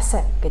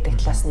ашиглаасаа гэдэг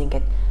талаас нь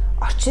ингээд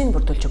орчныг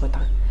бүрдүүлж өгöd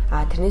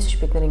байгаа. Тэрнээс биш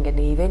бид нар ингээд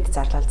нэг ивент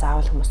зарлал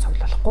заавал хүмүүс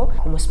цуглуулахгүй.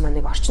 Хүмүүс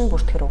маань нэг орчин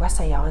бүртгэхэр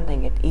угаасаа явандаа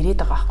ингээд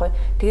ирээд байгаа байхгүй.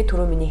 Тэгээ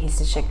түрүү миний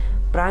хэлсэн шиг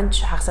бранч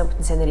хагас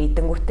бүтэн санаар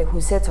идэнгүүтээ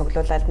хүнсээ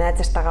цуглуулаад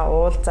найзартайгаа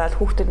уулзаад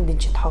хүүхдүүдэнд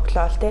энэ чинь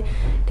тоглоол тий.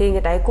 Тэгээ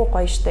ингээд айгүй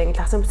гоё штэ ингээд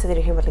хагас бүтэн санаар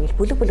ирэх юм бол ингээд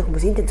бүлэг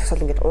хүмүүс энд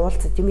зогсоол ингээд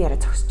уулзаад юм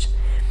яриа зогсож.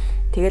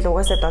 Тэгэл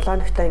угаасаа 7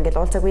 ногтой ингээд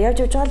уулзаагүй явж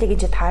байгаа л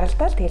ингэж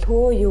тааралдаал тэгэл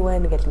хөө юу вэ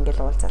гэл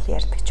ингээд уулзаал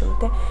ярьдаг ч юм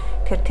уу тий.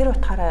 Тэгэхээр тэр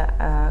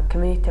утгаараа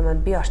community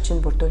маань би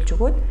орчин бүрдүүлж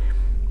өгөөд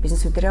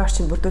бизнесүүдэрээ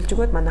орчин бүрдүүлж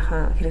өгөөд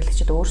манайхан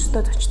хэрэглэгчид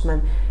өөрсдөө зочид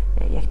маань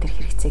яг тэр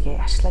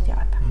хэрэгцээгээ ашиглаад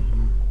яваад байгаа.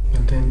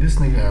 Тэгээд эндээс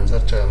нэг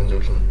анзаарч байгаа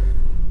зүйл нь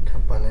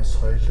компани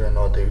соёл байна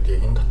уу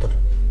гэдэг энэ дотор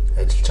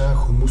ажиллаж байгаа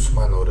хүмүүс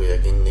маань өөрөө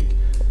яг энэ нэг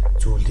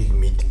зүйлийг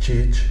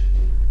мэдчихээж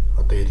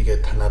одоо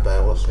эргээд танаа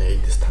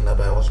байгуулгын эдис танаа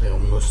байгуулгын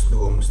өмнөөс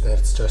нөгөө хүмүүст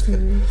харьцаж байгаа шүү.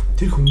 Тэгэхээр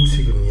тэр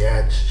хүмүүсийг нь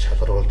яаж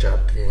шалгаруулж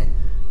авдгийг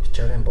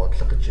хичээлийн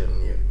бодлого гэж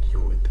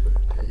юу гэдэг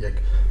вэ? Яг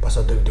бас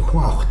одоо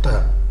хүн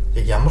авахтаа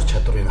яг ямар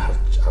чадварыг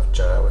харж авч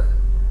байгаа вэ?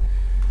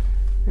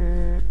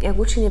 Яг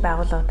үйлчлэгийн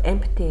байгууллагад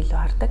empathy илүү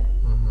хардаг.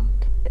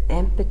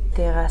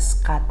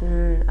 Empathy-гаас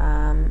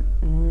гадна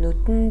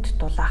нүдэнд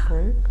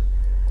дулаахан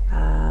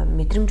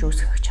мэдрэмж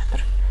үүсгэх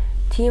чадвар.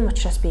 Тийм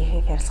учраас би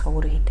ихэнх ярилцлага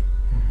өөрөө хийдэг.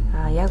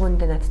 Яг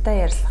үндэ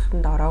надтай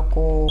ярилцлаганд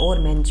ороогүй өөр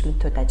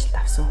менежментүүд ажилд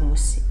авсан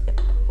хүмүүс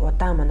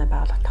удаан манай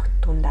байгууллага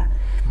тогтдгоонда.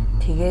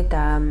 Тэгээд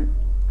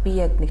би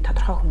яг нэг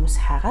тодорхой хүмүүс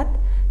хайгаад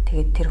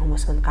тэгээд тэр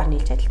хүмүүс мань гар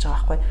нийлж ажиллаж байгаа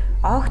байхгүй.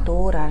 Огт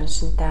өөр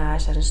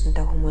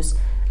араншинтай хүмүүс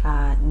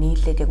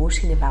нийлээд яг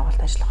үйлчлэгийн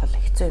байгууллагад ажиллах бол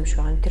хэцүү юм шиг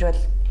байна. Тэр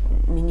бол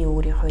миний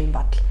өөрийн хувийн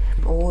бодол.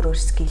 Өөр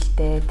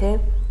скиллтэй тий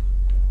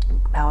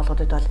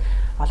байгууллагуудад бол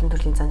олон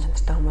төрлийн зан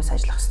чанартай хүмүүс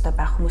ажиллах хэрэгтэй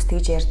байх хүмүүс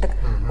тэгж ярьдаг.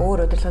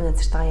 Өөр удирдлагын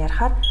назартайгаа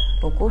ярихаар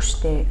үгүй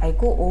штэ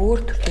айгүй өөр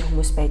төрлийн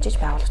хүмүүс байж иж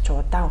байгууллагч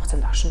удаан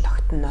хугацаанд оршин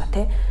тогтно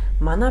тий.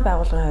 Манай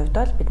байгууллагын хувьд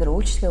бол бид нар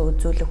үйлчлэгээ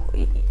үзүүлэх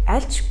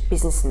альч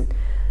бизнес нь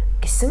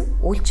гэсэн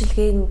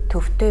үйлчлэгийн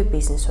төвтэй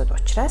бизнесүүд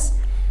учраас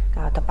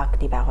одоо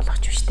банкны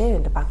байгууллагч биш те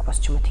энэ банк бос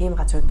ч юм уу тийм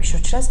газрууд биш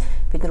учраас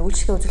бид нар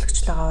үйлчлэгээ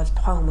үзүүлэгч байгаа бол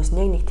тухайн хүмүүс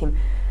нэг тийм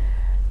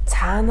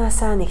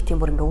цаанаасаа нэг тийм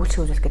бүр ингээ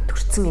үйлчлэгээ үзүүлэх гэж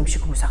төрсэн юм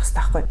шиг хүмүүс ах хэрэгтэй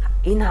байхгүй.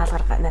 Энэ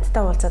хаалгаар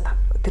надтай уулзаад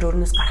тэр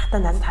өрнөөс гарахтаа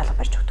надад хаалга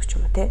барьж өгдөг ч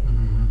юм уу те.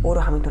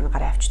 Өөрөө хамгийн түрүүнд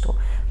гараа авчдаг.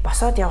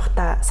 Босоод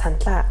явахдаа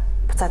сандлаа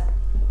буцаад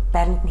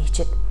байранд нь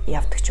хийчихэд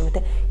явдаг ч юм уу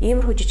те.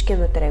 Иймэрхүү жижиг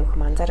юмнуудаар аяг их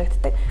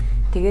анзаарагддаг.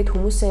 Тэгээд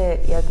хүмүүсээ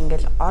яг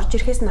ингээл орж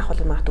ирэхээс нь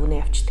ахвал магадгүй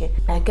нэ явчихдаг.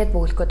 Анкет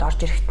бөглөхөд орж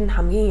ирэхэд нь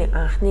хамгийн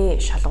анхны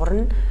шалгуур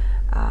нь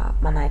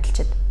манай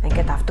адилчид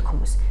анкет авдаг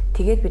хүмүүс.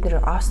 Тэгээд бид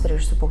нэр Австрид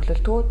ерөөсө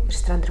бөглөлдгөө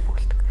ресторан дээр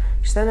бөглөдөг.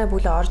 Ресторанаа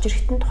бүлээ орж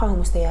ирэхэд нь тухайн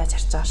хүмүүстэй яаж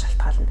харьцаж байгаа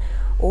шалтгаална.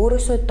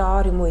 Өөрөөсөө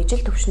доор юм уу ижил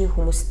төвшний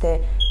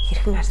хүмүүстэй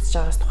хэрхэн харьцаж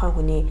байгаас тухайн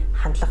хүний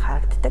хандлага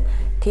харагддаг.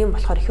 Тийм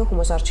болохоор ихэнх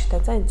хүмүүс орж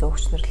ирэхдээ за энэ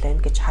зөөгч нар л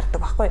байна гэж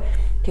хардаг байхгүй.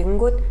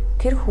 Тэгэнгүүт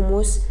тэр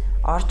хүмүүс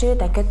орж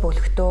ирээд анкет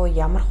бөглөхдөө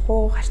ямар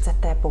хуу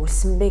харьцаатай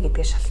бөглсөн бэ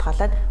гэдгээ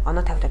шалтгаалаад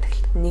оноо тавьдаг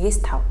эхэлдэг.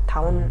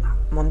 1-5 нь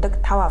мундаг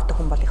 5 авдаг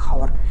хүн бол их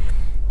ховор.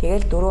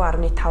 Тэгэл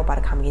 4.5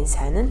 баг хамгийн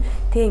сайн нь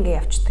тэг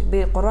ингээ явцдаг.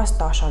 Би 3-аас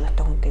доош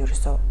оноотой хүнтэй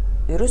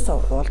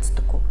ерөөсөө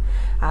уулздаггүй.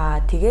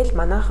 Тэгэл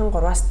манайхан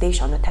 3-аас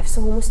дээш оноо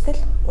тавьсан хүмүүстэй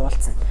л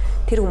уулзна.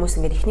 Тэр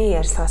хүмүүс ингээд эхний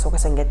ярилцлагаас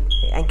угаасаа ингээд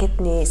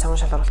анкетны сонгон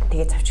шалгуулалт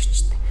тэгээд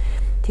завччихдаг.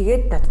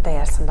 Тэгээд надтай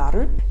ярилцсанд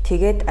орно.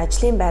 Тэгээд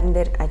ажлын байран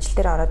дээр ажил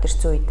дээр ороод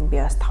ирсэн үед нь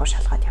би бас давхар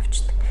шалгаад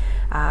явчихдаг.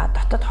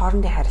 Дотоод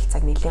хоорондын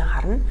харилцааг нэлээд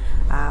харна.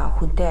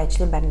 Хүнтэй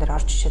ажлын байран дээр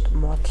орж ичээд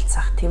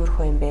муудалцах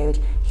тиймэрхүү юм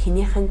байвал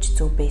хинийхэн ч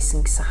зөв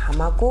байсан гэсэн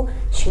хамаагүй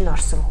шинэ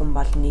орсон хүн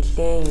бол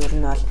нэлээд ер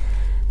нь бол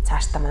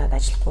цаашдаа манад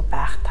ажиллахгүй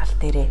байх тал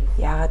дээрээ.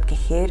 Яагаад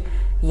гэхээр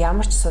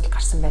ямар ч асуудал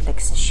гарсан байлаа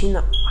гэсэн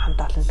шинэ хамт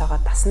олонтойгоо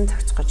дасан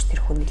зохицгож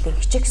тэр хүн нэлээд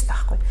хичээх хэрэгтэй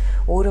байхгүй.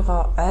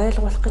 Өөрийгөө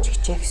ойлгуулах гэж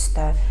хичээх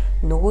хэрэгтэй.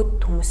 Нөгөөд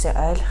хүмүүсээ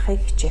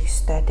ойлгохыг хичээх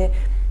хэрэгтэй тий.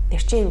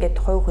 Тэр чинь ингээд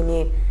хувь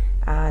хүний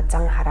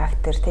зан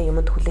характер тий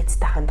юмд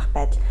хүлээцтэй хандах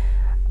байдал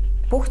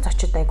бүх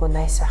зочид айгу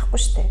найс байхгүй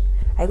штэ.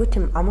 Айгу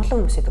тийм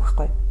амгалан хүмүүс байдаг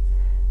байхгүй.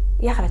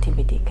 Яхаа тийм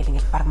байдгийг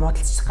ингээл баг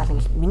муудалцчих гал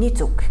ингээл миний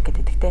зүг гэх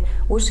гэдэг те.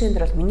 Үйлчлэгийн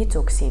дээр бол миний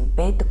зүг гэсэн юм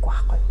байдаггүй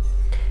байхгүй.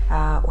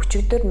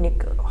 Өчигдөр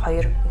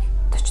 1-2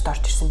 зочид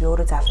орж ирсэн. Би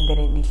өөрөө заалан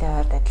дээр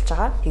нэлээд ойрд ажиллаж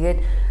байгаа. Тэгээд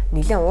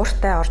нэлээд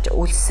ууртай орж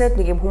үлсээд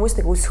нэг юм хүмүүс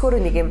нэг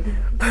үлсөхөөрөө нэг юм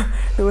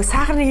нөгөө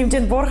сахарны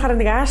хэмжээнд буурахаар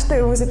нэг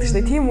ааштай хүмүүс байдаг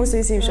штэ. Тийм хүмүүс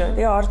байсан юм шүү.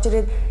 Тэгээ орж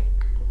ирээд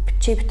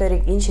чи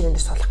битэрийг энэ ширээн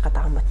дээр суулгах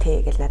гэдэг юм уу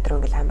те гэж над руу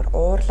ингээл амар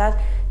уурлаад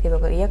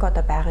тэгээ яг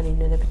одоо байгаа нь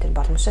энэ бид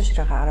боломжтой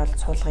ширээгээ харуулж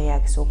суулгая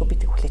гэсэн үг би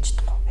тэг хүлээж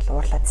чадахгүй гэл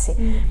уурлаад ирсэн.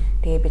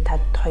 Тэгээ би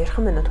та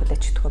 2 минут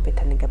хүлээж чадахгүй би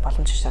тань ингээд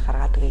боломжтой ширээ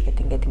гаргаад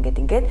үгээд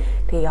ингээд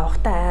тэгээ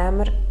явахтаа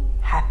амар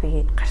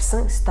happy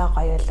гарсан. Өстой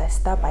гоё байлаа,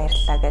 өстой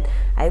баярлалаа гэд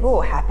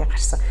айгүй happy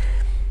гарсан.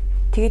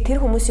 Тэгээ тэр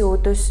хүмүүсийн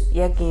өөдөөс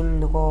яг ийм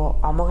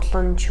нөгөө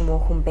омоглон ч юм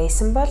уу хүн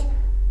байсан бол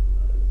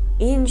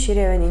энэ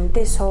ширээ байна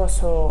эндээ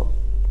суу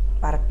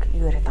баг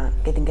юу яриад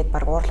байгаа гэд ингээд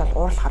баг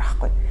уурлахаар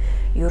байхгүй.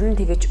 Ер нь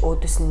тэгэж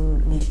өөдөөс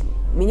нь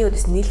миний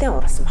өөдөөс нэлээд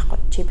уурсан байхгүй.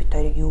 Чи бит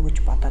хоёрыг юу гэж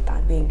бодоод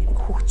байгаа. Би ингээд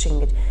хүүхд шиг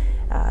ингээд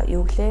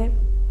юу гэлээ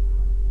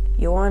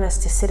You want us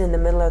to sit in the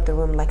middle of the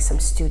room like some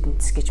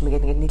students гэж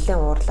мэгээд ингээд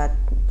нэлээд уурлаад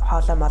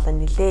хоолой молоо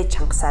нэлээд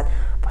чангасаад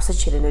бусад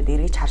ширээнүүд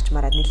эргэж харж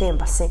мараад нэлээд юм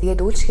болсон.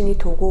 Тэгээд үйлчлэхний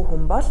төвгөө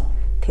хүн бол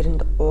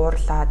тэрэнд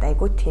уурлаад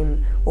айгуу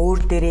тийм өөр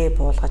дээрээ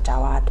буулгаж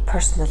аваад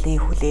personally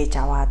хүлээж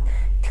аваад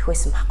тэх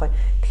байсан байхгүй.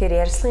 Тэгэхээр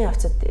ярилцлагын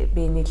явцад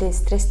би нэлээд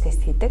стресс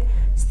тест хийдэг.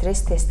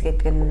 Стресс тест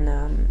гэдэг нь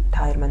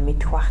та хоёр маань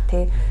мэдэх бах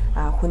тий.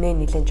 Хүнээ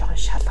нэлээд жоохон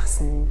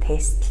шалгасан,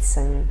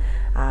 тестлсэн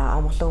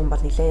амглан хүн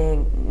бол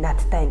нэлээд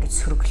надтай ингэж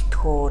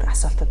сөргөлтөхөөр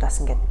асуултууд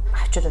бас ингэж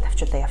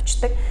авчуулаа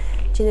явцдаг.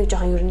 Чи нэг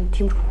жоохон ер нь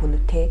тиймэрхүү хүн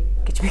үү те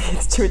гэж би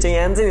хэлчихвэж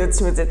янзын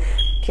үзэж үзээд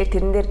тэгэхээр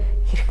тэрэн дээр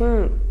хэрхэн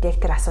яг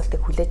тэр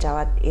асуултыг хүлээж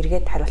аваад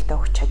эргээд хариултаа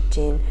өгч чадж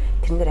гин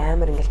тэрэн дээр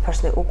амар ингээл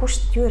персонал үгүй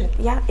шүү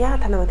дээ яа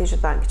танаа гэж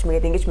удаа гэж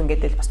мэгээд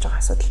ингээд бас жоохон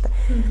асуудалтай.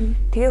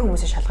 Тэгээ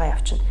хүмүүсээ шалгаа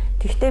явчихна.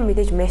 Тэгвэл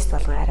мэдээж мест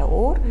болгон арай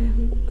өөр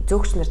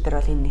зөөгч нар дээр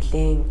бол энэ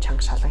нэлээд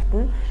чанга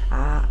шалгагдана.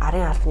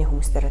 Арын албаны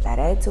хүмүүс дээр бол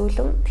арай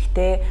зөөлөн.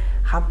 Тэгтээ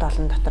хамт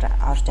олон дотор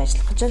орж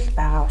ажиллах гэж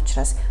байгаа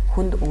учраас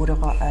хүнд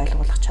өөрийгөө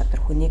ойлгуулах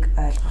чадвар, хүнийг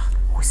ойлгох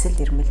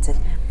хүсэл эрмэлзэл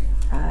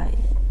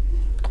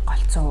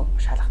голцоо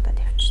шалгатад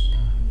явчихсан.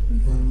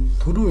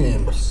 Түрүү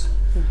юм болсон.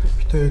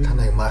 Би тэр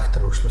танайг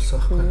маркетер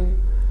өгшлүүлсэн байхгүй.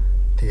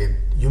 Тэгээд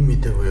юм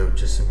мэдээгүй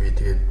явж ирсэн би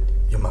тэгээд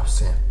юм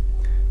авсан юм.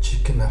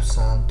 Чикен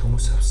авсан,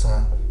 төмөс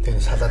авсан,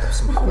 тэгээд салаад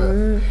авсан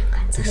байхгүй.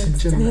 Тэгсэн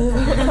чинь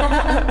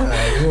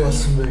юу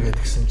болсон бэ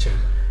гэдгсэн чинь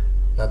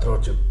над руу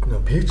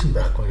пэйж нь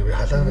байхгүй би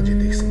халаагаж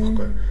идэгсэн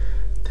байхгүй.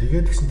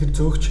 Тэгээд тэгсэн тэр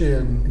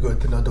зөөгчийн нөгөө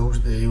тэр одоо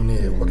юуны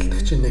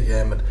худалдагчийн нэг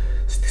амар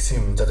сэтгсэн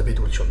юм за би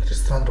дүүл шууд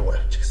ресторан руу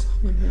явчих гэсэн.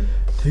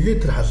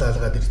 Тэгээд тэр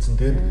халаалгаад ирсэн.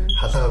 Тэгээд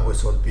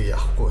халаагаагүйс бол би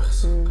авахгүй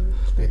байхсан.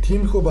 Тэгээд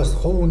тиймэрхүү бас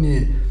хувь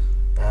хүний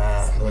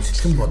нөгөө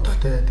сэтгэн бодох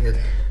те. Тэгээд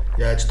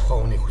яаж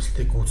тухайн хүний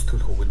хүслийг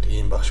гүйцэтгүүлэх үү гэдэг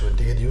юм баг шүү.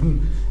 Тэгээд ер нь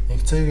нэг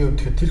цагийн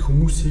үед тэр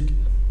хүмүүсийг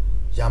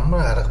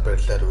ямар арга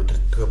барилаар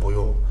өдөртгөө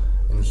буюу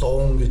энэ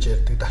луун гэж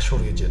ярьдаг,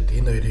 дашуур гэж ярьдаг.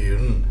 Энэ хоёрын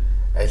ер нь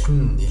аль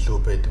нь илүү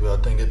байдаг вэ?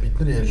 Одоо ингээд бид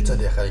нар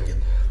ярилцаад яхаар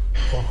ингээд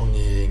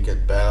хүний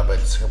ингээд байгаа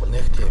байлсах бол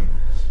нэг тийм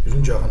ер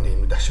нь жоохон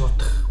юм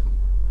дашуурдах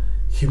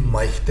хэм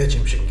маягтай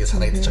юм шиг ингээд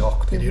санагдаж байгаа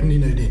байхгүй. Тэгэхээр ер нь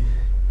энэ хоёрын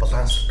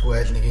балансгүй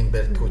аль нэг нь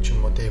барьдгүй ч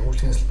юм уу те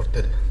үйлчлэгийн салбар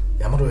дээр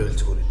ямар байвал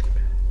зүгээр юм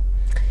бэ?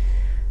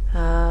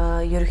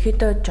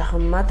 Ерөнхийдөө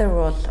жоохон mother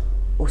role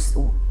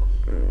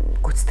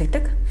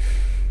гүйцэтгэдэг.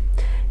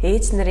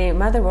 Ээж нарын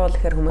mother role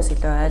гэхэр хүмүүс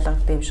илүү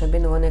ойлгодог юм шиг. Би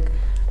нөгөө нэг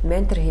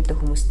ментор хийдэг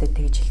хүмүүстэй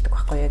тэгж хэлдэг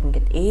байхгүй яг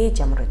ингээд ээж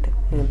ямар байдаг.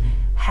 Нэг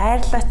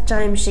хайрлаач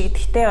байгаа юм шиг.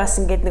 Гэхдээ бас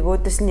ингээд нэг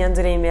өөдөөс нь янз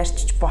бүрийн юм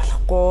ярьчих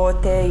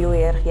болохгүй те юу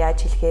ярих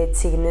яаж хэлэхэд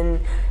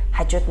сигнэн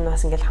хажууд нь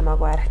бас ингээд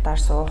хамаагүй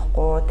архитаар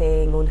суухгүй те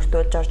ингээд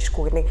өнөртөөлж орж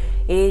ирэхгүй нэг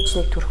ээж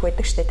нэг төрх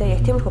байдаг штэ те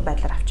яг тиймэрхүү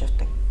байдлаар авч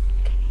явдаг.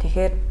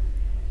 Тэгэхээр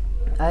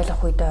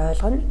ойлгох үедээ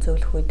ойлгоно,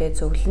 зөвлөх үедээ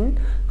зөвлөнө.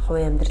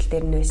 Хувийн амьдрал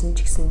дээр нь байсан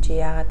ч гэсэн чи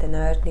яагаад энэ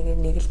ойр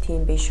нэг л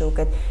тийм биш үү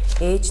гэд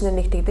ээж нар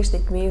нэг тэгдэг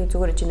штэ ми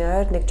зүгээр чи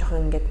ойр нэг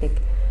жоохон ингээд нэг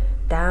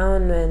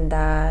down and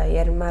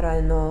ярмаар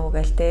байна уу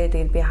гээл те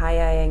тэгээд би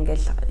хаяа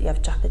ингээл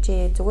явж байхдаа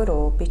чи зүгээр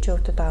үү би чи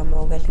өвдөд байгаа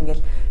мó гээл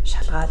ингээл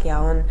шалгаад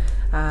явна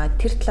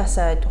тэр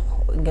талаасаа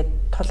ингээд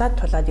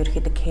тулаад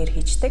ерөөхдөө care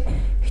хийждэг.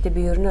 Гэхдээ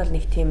би ер нь бол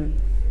нэг тийм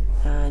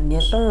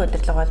нялуун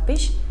удирдлага бол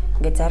биш.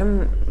 Ингээд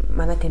зарим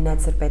манай тэр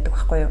найз нар байдаг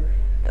байхгүй юу?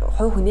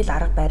 Хой хүний л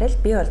арга барил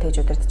би бол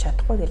тэгж удирдах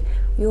чадахгүй гэл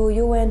юу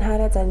вэ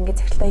хараа за ингээд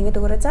цагтаа ингээд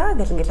өгөрөө за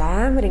гэл ингээл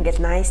амар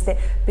ингээл nice те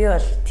би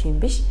бол тийм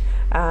биш.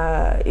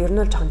 Ер нь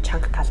бол жоохон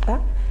чанга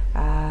талдаа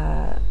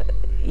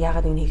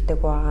яагаад энэ хийгдэг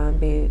байгаа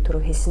би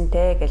түрүү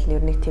хэлсэнтэй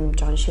гэл нэг тийм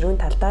жоохон ширүүн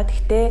талдаа.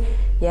 Гэхдээ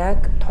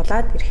яг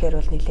тулаад ирэхээр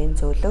бол нэлээд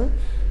зөөлөн.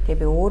 Тэгээ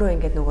би өөрөө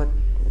ингээд нөгөө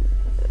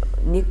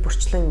нэг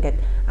бүрчлэн ингээд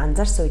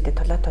анзаарсан үедээ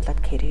тулаад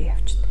кэрээ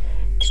явчихд.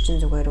 Тэр чин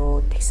зүгээр үү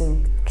тэгсэн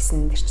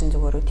тэр чин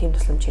зүгээр үү тийм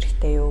тусламж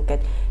хэрэгтэй юу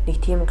гэд нэг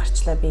тийм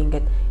гарчлаа би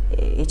ингээд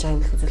ээж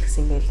аим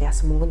үзүүлсэн ингээд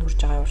яасан мөнгөнд хүрж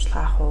байгаа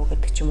уурчлага авах уу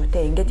гэдэг ч юм уу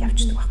те ингээд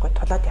явчихдаг байхгүй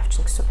тулаад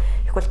явчихна гэсэн.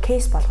 Ихвэл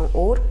кейс болгон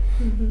өөр.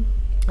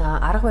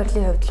 Арга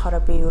барилын хувьд болохоор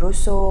би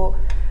ерөөсөө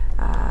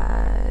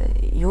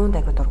юунд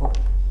агад дургу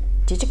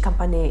жижиг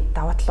компани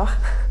даваа тал бах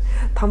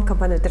том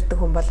компани удирдах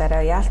хүн бол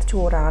арай яалтч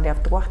өөр агаар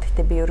явдаг бах.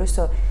 Гэхдээ би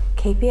ерөөсөө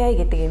KPI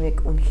гэдэг юмыг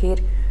үнэхээр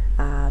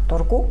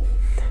дургу.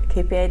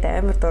 KPI-д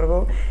амар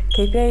дургу.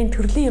 KPI-ийн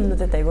төрлийн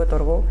юмнуудад айгүй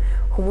дургу.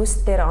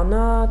 Хүмүүс дээр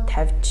оноо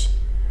тавьж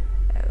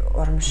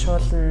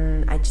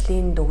урамшуулна,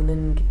 ажлын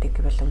дүгнэн гэдэг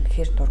бол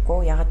үнэхээр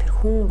дургу. Ягаад тэр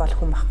хүн бол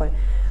хүн байхгүй.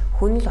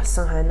 Хүн л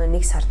болсон хойно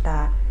нэг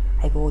сартаа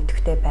айгүй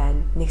өтөхтэй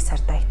байна. Нэг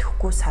сардаа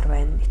итгэхгүй сар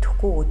байна.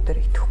 Итгэхгүй өдөр,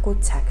 итгэхгүй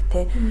цаг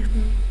те.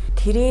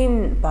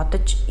 Тэрийг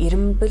бодож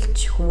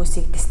ирэмбэлж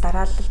хүмүүсийг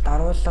дистараллалд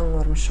оруулан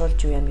урамшуулж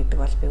юу яана гэдэг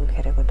бол би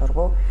үнэхээр айгүй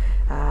дургу.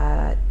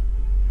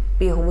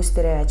 Би хүмүүс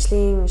дээрээ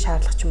ажлын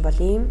шаардлага чинь бол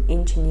ийм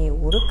энэ чиний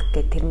үүрэг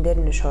гэд тэрэн дээр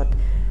нь шууд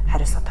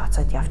хариуцлага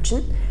тооцоод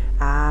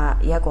явчихна.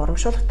 Яг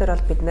урамшуулах дээр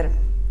бол бид нар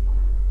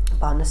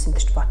бонус энэ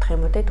ч бодох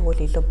юм уу те.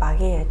 Тэгвэл илүү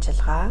багийн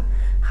ажиллагаа,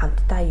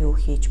 хамтдаа юу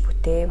хийж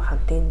бүтээв,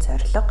 хамтын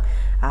зорилго.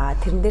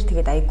 Тэрэн дээр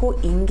тэгээд айгүй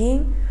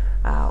энгийн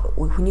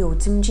хүний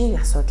үзмжийн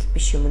асуудал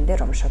биш юм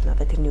дээр урамшуулна.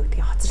 Одоо тэрний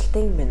үгдгийн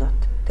хоцролтын минут.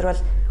 Тэр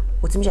бол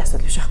үзмжийн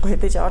асуудал биш байхгүй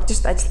те. Орж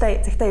ирсэн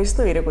ажилдаа цагтаа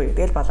ирсэн үү ирээгүй юу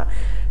тэгэл болоо.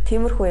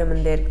 Тиймэрхүү юм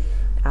дээр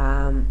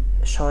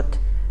шууд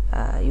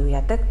юу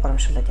яадаг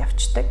урамшуулад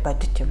явцдаг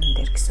бодит юм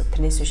дээр гэсэн.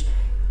 Тэрнээс биш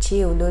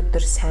чи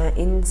өнөөдөр сайн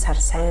энэ сар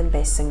сайн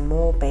байсан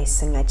муу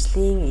байсан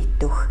ажлын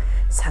идэх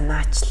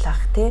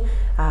санаачлах тий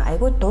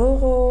айгүй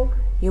дуугу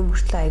юм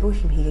хүртэл айгүй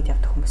хэм хийгээд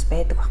явдаг хүмүүс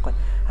байдаг байхгүй.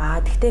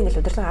 Тэгтээ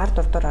ингээл удирдлага ард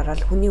урдуур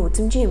ороод хүний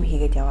үзмжийн юм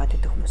хийгээд яваад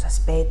байдаг хүмүүс бас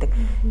байдаг.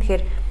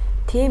 Тэгэхээр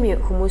тийм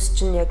хүмүүс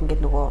чинь яг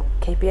ингээд нөгөө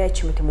KPI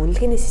ч юм уу тийм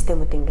үнэлгээний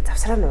системүүд ингээд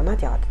завсраар нь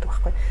унаад яваад байдаг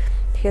байхгүй.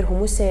 Тэгэхээр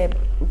хүмүүсээ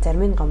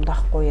зарим нь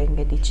гомдохгүй яг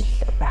ингээд ижил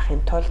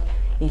байхын тулд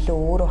илүү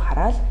өөрөө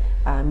хараад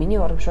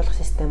миний урамшуулах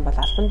систем бол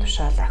албан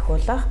тушаал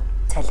ахиулах,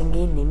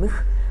 цалингийн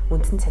нэмэх,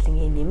 үндсэн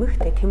цалингийн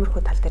нэмэх тэгээ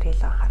тиймэрхүү тал дээр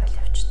илүү анхаарал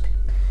явуулдаг.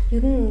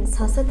 Ер нь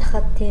сонсоод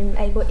хахад тийм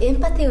айгүй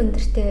эмпати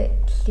өндөртэй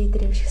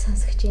лидер юм шиг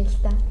сонсогч юм л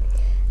да.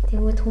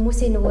 Тэгмээд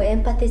хүмүүсийн нөгөө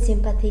эмпати,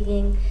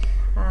 симпатигийн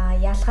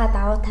ялгаа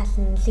давуу тал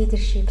нь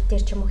лидершип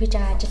дээр ч юм уу хийж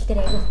байгаа ажил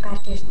дээр айгүй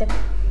гарч ирдэг.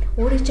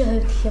 Өөрийн чинь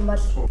хувьд гэх юм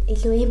бол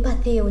илүү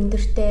эмпати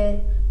өндөртэй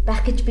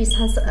байх гэж би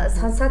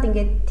сонсоод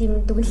ингээд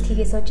тийм дүгнэлт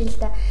хийгээ сууж ин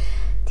л да.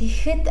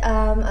 Тэгэхэд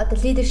одоо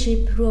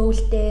leadership role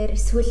дээр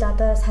эсвэл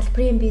одоо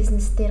салбарын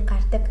бизнес дээр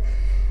гардаг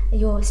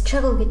юу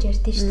struggle гэж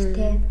ярьдэн шүү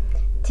дээ.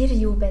 Тэр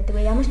юу байдаг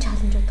вэ? Ямар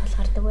чаленжууд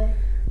тулгардаг вэ?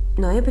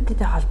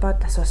 Empathyтэй холбоод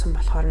асуусан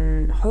болохоор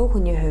нь хувь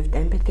хүний хувьд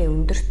empathy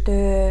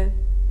өндөртэй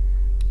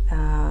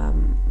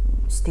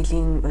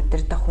сэтгэлийн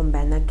удирдах хүн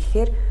байна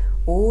гэхээр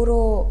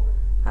өөрөө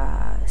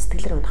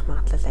сэтгэлээр унах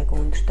магадлал айгүй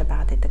өндөртэй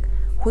байгаад байдаг.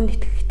 Хүнд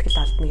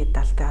итгэл алдна гэдэг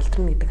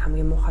алдарна гэдэг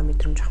хамгийн муухай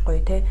мэдрэмж байхгүй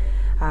тий.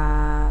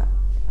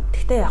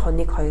 Тэгтээ яг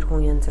нэг хоёр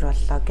хүн янз бүр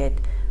боллоо гэд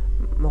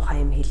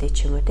муухай юм хэлээ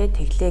ч юм уу те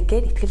тэглээ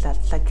гэд итгэл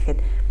алдлаа гэхэд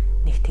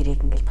нэг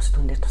тэрийг ингээл бус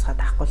түн дээр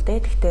тусгаад авахгүй л те.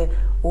 Тэгтээ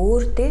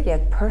өөр дээр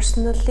яг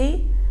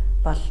personally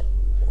бол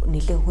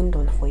нэлээд хүнд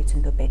унах үе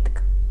зөндөө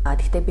байдаг.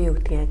 Тэгтээ би юу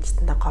гэдгийг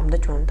ажилтнаа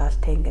гомдож ундаал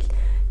те ингээл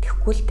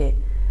тэхгүй л те.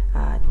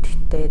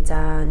 Тэгтээ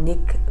за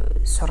нэг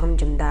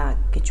сургамжимдаа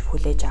гэж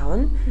хүлээж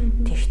авна.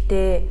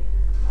 Тэгтээ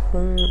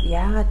хүн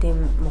яагаад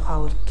ийм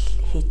муухай үйлдэл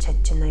хийж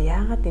чадчихна?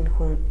 Яагаад энэ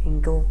хүн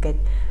ингэв гэд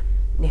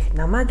нэг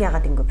намайг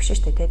яагаад ингэ биш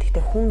шүү дээ.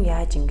 Тэгтээ хүн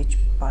яаж ингэж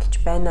болж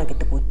байна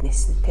гэдэг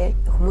үднээс нь те.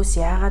 Хүмүүс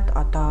яагаад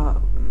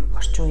одоо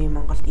орчин үеийн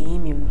Монголд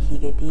ийм юм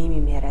хийгээд ийм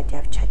юм яриад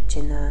явж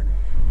чадчихна.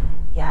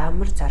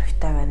 Ямар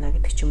зоригтой байна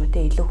гэдэг ч юм уу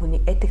те. Илүү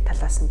хүний этик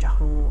талаас нь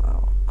жоохон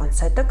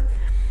гонсойдог.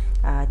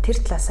 Тэр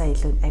талаасаа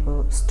илүү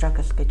айгу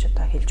struggle гэж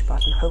одоо хэлж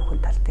болно хувь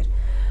хүн тал дээр.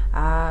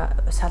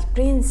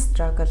 Салбарын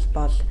struggle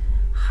бол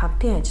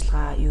хамтын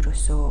ажиллагаа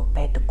ерөөсөө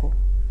байдаггүй.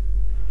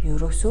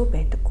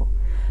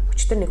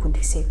 Өчтөр нэг хүн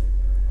тэгсээ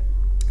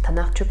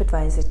танах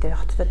TripAdvisor дээр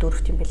хотод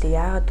дөрөвт юм бэлээ.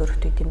 Яагаад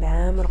дөрөвт үт юм бэ?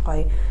 Амар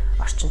гоё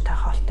орчинтай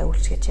хоолтой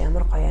үйлчлэгч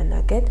ямар гоё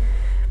яана гэд.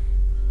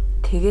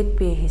 Тэгээд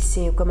би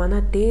хэлсэн. Үгүй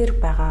манай дээр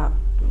байгаа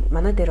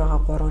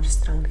 3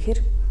 ресторан гэхэр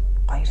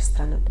гоё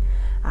ресторанууд.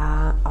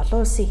 Олон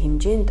улсын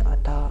хэмжээнд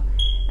одоо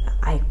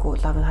айгу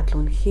лавын хадл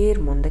үнэхээр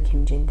мундаг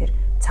хэмжээндэр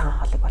цагаан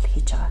хоолыг бол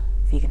хийж байгаа.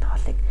 Веган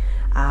хоолыг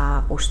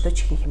өөрсдөө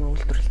ч их юм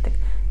үйлдвэрлэдэг.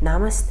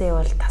 Намастэй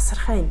бол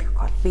тасархаа эндэх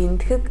гол. Би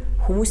эндэх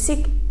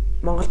хүмүүсийг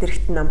Монголд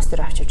ирэхдээ намс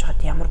дээр авч явж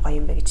байгаад ямар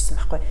гоё юм бэ гэжсэн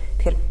байхгүй.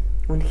 Тэгэхээр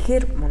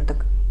үнэхээр мундаг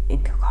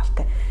эндэх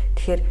хоолтой.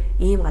 Тэгэхээр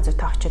ийм газар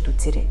та очиод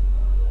үзээрэй.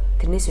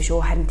 Тэрнээс биш үү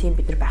харин тийм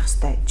бид нар байх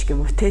хэрэгтэй ч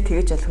юм уу те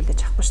тэгэж бол хүлээж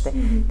авахгүй штэ.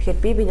 Тэгэхээр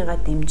би бинийгаа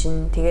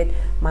дэмжин тэгээд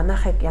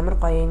манайхыг ямар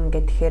гоё юм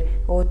гэхээр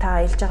та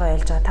аялж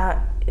байгаа та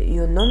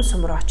юу ном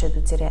сум руу очиод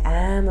үзээрэй.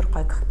 Амар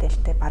гоё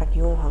коктейлтэй баг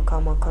юу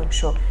Хонконг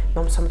шүү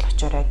ном сумл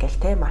очоорой гэл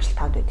те Marshall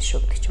Town байдаг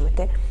шүү гэдэг ч юм уу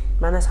те.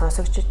 Манай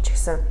сонсогчид ч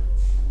гэсэн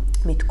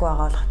мэдгүй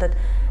байгаа бол хотод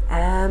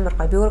амар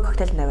гоё. Би өөрөө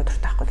коктейл наваад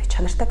дуртай байхгүй. Тэг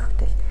чанартай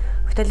коктейл.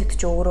 Коктейл гэдэг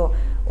чинь өөрөө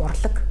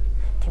урлаг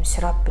тийм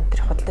сироп энэ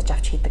төр худалдаж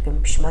авч хийдэг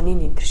юм биш.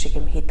 Манийн энэ төр шиг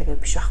юм хийдэг юм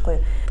биш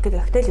байхгүй.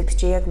 Тэгэхээр коктейл гэдэг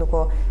чинь яг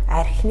нөгөө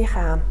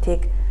архиныхаа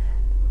амтыг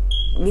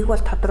нэг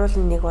бол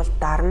тодруулна, нэг бол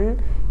дарна.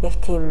 Яг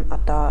тийм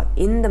одоо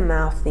in the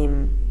mouth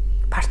юм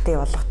парти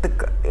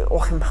болгодог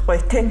уух юм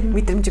байхгүй те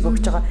мэдрэмжийг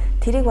өгч байгаа.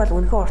 Тэрийг бол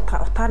үнэхээр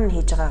утгаар нь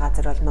хийж байгаа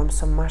газар бол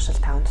Номсон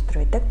Marshall Town дотор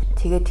байдаг.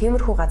 Тэгээ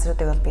тиймэрхүү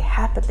газруудыг бол би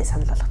happily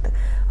санал болгодог.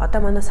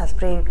 Одоо манай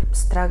салбарын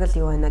struggle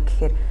юу байна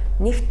гэхээр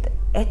нэгт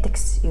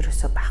ethics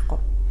ерөөсөө байхгүй.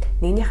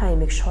 Нэгнийхээ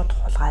имийг шууд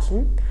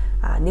хулгайлна.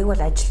 Нэг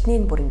бол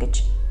ажилтныг бүр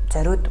ингэж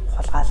зориуд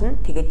хулгайлна.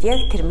 Тэгээд яг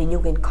тэр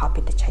менюгийн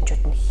копидж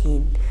хажууд нь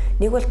хийн.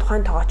 Нэг бол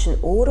тухайн тоогооч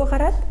нь өөрөө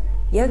гараад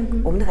яг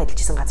өмнөх ажиллаж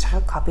исэн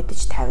газрынхаа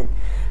копидж тавина.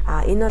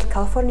 Энэ бол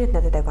Калифорнид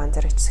надад айгүй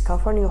анзаарчихсан.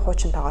 Калифорнигийн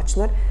хуучин тоогооч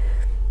нар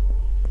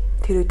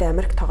тэр үед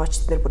Америк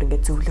тоогоочд нар бүр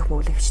ингээд зөвлөх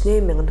мөглөх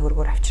хичнээн мянган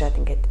төгрөгөөр авчираад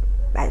ингээд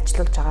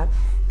ажиллуулж байгаа.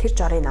 Тэр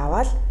жорыг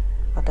аваад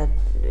одоо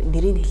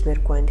нэрийг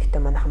хэлмээргүй байна.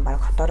 Гэхдээ манайхан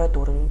баг хотоороо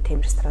дүүрэн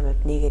тэм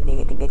ресторанууд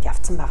нэгээд ингээд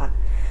явцсан байгаа.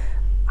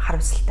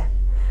 Харамсалтай.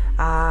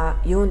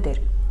 Юун дээр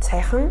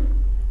саяхан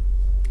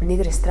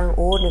нэг ресторан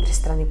өөр нэг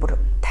рестораныг бүр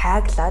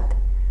таглаад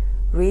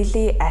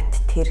really at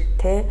тэр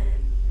те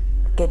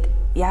гэд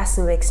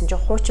яасан вэ гэсэн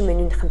чинь хуучин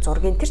менюнийхэн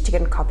зургийн тэр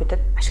чигээр нь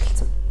копидод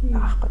ашигласан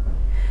байгаа байхгүй.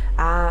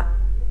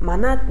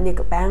 Манад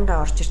нэг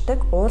байнга орж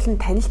ирдэг уулын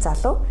танил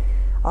залуу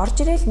орж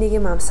ирээл нэг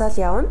юм амсаал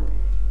явна.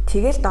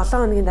 Тэгэл 7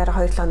 хоногийн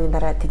дараа 2 хоногийн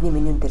дараа тэдний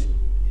менюн дээр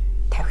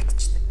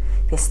тавигдчихдаг.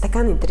 Тэгээ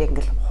стакан энэ төр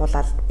ингээл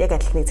хуулаад яг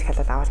адилхныг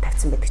захиалаад аваад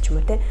тавьсан байдаг ч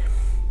юм уу те.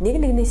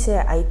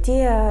 Нэгнээсээ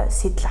idea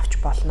сэтэл авч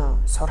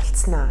болно,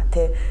 суралцсанаа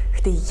тий.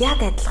 Гэхдээ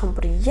яг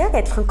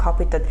адилхан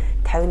копидод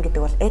тавина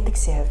гэдэг бол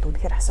ethics-ийн хувьд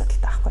үнэхээр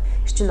асуудалтай байхгүй.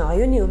 Тэр чинь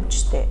оюуны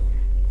өмчтэй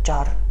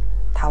жор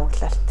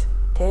тавглалт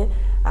тий.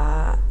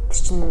 Тэр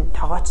чинь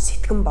тогооч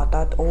сэтгэн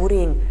бодоод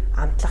өөрийн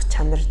амтлах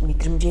чанар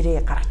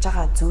мэдрэмжээрээ гаргаж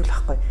байгаа зүйл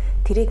байхгүй.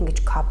 Тэрийг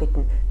ингэж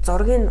копидна.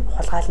 Зургийг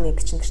хулгайлна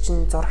гэдэг чинь тэр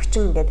чинь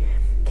зурагчин ингээд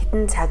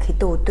хитэн цаг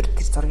хэдэн өдөр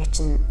тэр зургийг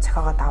чинь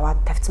цохиогоод аваад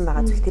тавьсан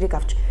байгаа зүйл тэрийг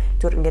авч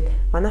зүгээр ингээд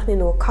манайхны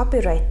нөгөө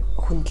copyright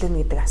хөндлөн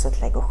гэдэг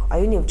асуудал айгүйх.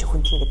 Оюуны өмчийг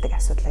хөндлөн гэдэг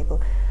асуудал айгүй.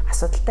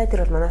 Асуудалтай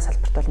тэр бол манай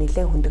салбарт бол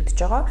нэлээд хөндөгдөж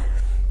байгаа.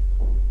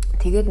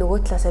 Тэгээд нөгөө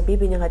талаасаа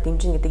бие биенийгаа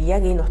дэмжинэ гэдэг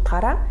яг энэ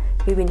утгаараа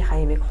бие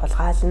биенийхээ ямиг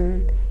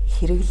хулгайлна,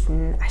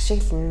 хэрэглэн,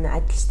 ашиглан,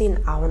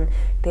 ажилтныг авна.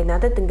 Тэгээ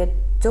надад ингээд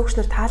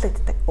зөөгчнөр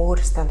таалагддаг өөр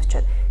стандарт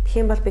очиод.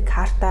 Тэгэх юм бол би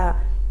карта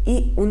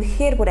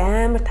үнэхээр бүр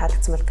амар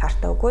таалагдсан бол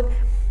карта өгөөд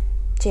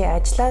чи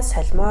ажлаа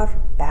солимоор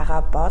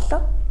байгаа бол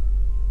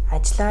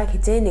ажлаа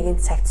хизээ нэгэн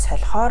цагт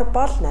солихоор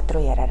бол над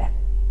руу яраарай.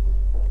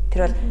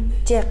 Тэр бол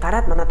чи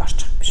гараад манад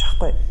орчих биш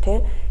байхгүй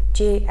тий.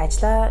 Чи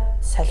ажлаа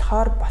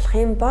солихоор болох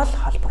юм бол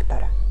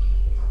холбогдоорой.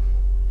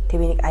 Тэг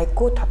би нэг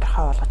айгуу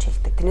тодорхой болгож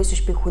хэлдэг. Тэрнээс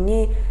биш би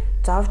хүний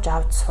зовж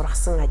авч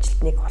сургасан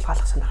ажилтныг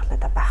хулгайлах сонирхол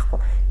надад байхгүй.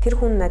 Тэр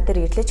хүн надад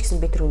ирлээч гэсэн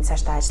би тэр хүн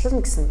цаашдаа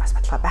ажиллана гэсэн бас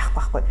баталгаа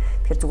байхгүй.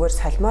 Тэгэхээр зүгээр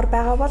солимоор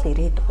байгаа бол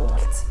ирээд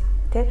уулз.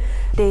 Тэ.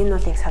 Тэгээ энэ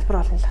бол яг салбар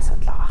болгоны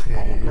асуудал байгаа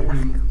хэрэг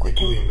манайх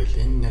гэхгүй юм бэл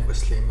энэ яг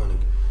бас л юм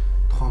нэг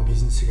тухайн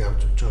бизнесийг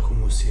авч явж байгаа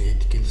хүмүүсийн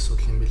эдикийн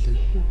асуудал юм бэлээ.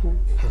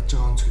 Харж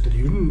байгаа онцгой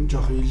ер нь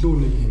жоохон илүү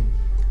нэг юм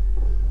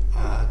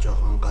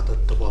жоохон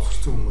гадаадд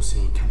боловсрсон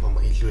хүмүүсийн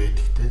компани илүү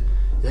эдиктэй.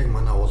 Яг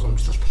манай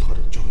уламжлалт болохоор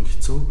жоохон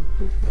хэцүү.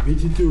 Бид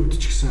хэдийн үед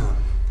ч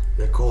гэсэн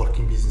яг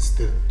coworking бизнес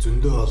дээр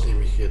зөндөө ол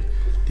юм ихээр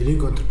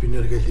drink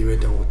entrepreneur гэж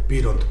ивэд аваад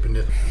beer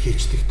entrepreneur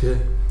хийчдэг те.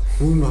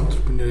 Мөн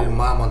entrepreneur,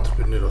 mom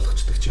entrepreneur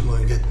болгочдөг ч юм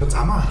уу ингээд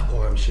замаа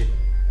харахгүй юм шиг.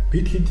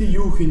 Бид хэдий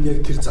юу хийн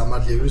яг тэр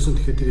замаар л ерөөсөн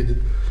тэгэхээр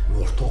тэр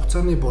урт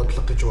хугацааны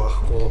бодлого гэж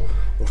байхгүй,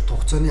 урт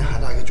хугацааны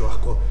хараа гэж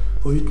байхгүй.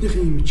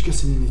 Эднийхээ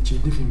имижгээс нэг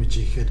эднийхээ имиж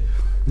ихээр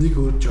нэг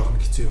өөр жоохон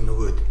хэцүү юм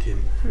нөгөөд тийм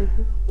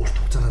урт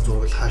хугацааны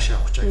зураг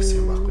хаашаа авах чаа гэсэн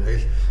юм байхгүй. Яг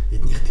л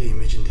эднийх тийм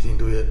имижийн тэрийн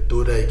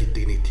дөөрэй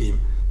гэдэг нэг тийм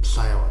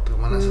план яваад.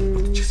 Манай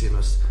салбарт ч гэсэн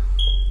бас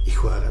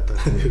их байгаад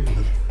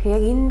байгаа. Тэг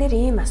яг энэ дээр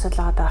ийм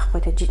асуудал байгаа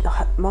байхгүй. Тэг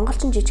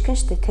монголчин жижигхэн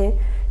штэ тий.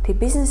 Тэг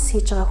бизнес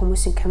хийж байгаа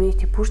хүмүүсийн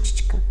community бүр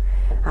жижигхэн.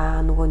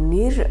 Нөгөө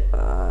нэр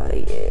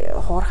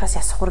хуурахаас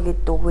ясхур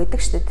гэдэг үг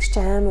байдаг штэ. Тэр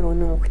чинь амар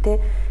үнэн үг тий.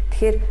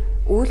 Тэгэхээр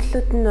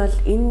үйлдэлүүд нь бол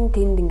энэ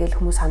тэнд ингээл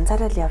хүмүүс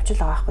анзаараад явж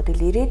л байгаа байхгүй.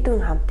 Тэгэл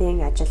ирээдүйн хамтын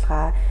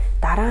ажиллагаа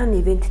дараа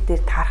нь ивент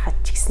дээр таарахад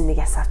ч гэсэн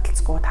нэг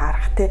асуудалцгүй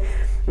таарах тий.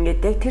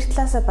 Ингээд яг тэр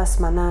талаасаа бас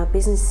манай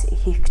бизнес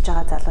хийх гэж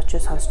байгаа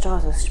залуучууд сонсож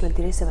байгаа сонсогчмод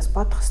дээрээсээ бас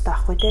бодох хэрэгтэй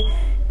байхгүй тий.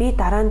 Би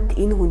дараа нь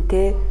энэ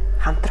хүнтэй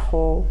хамтрах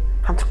уу?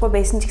 Хамтрахгүй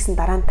байсан ч гэсэн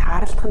дараа нь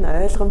таарлах нь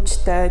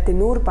ойлгомжтой. Тэгээ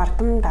нүүр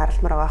бардам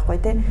тааралмаар байгаа байхгүй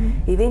тий.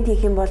 Ивент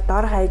хийх юм бол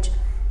дор хаяж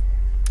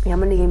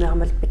ямар нэг юм юм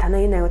бол би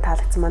танаа энэ аягүй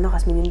таалагдсан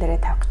манайхаас миний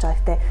дээрээ тавих гэж байгаа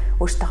гэхдээ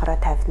өөртөөхөрөө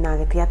тавина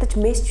гэдэг ядаж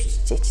мессеж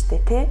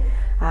биччихтэй тий.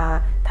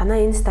 Танаа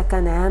энэ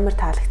стакан амар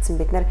таалагдсан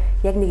бид нар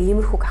яг нэг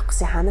иймэрхүү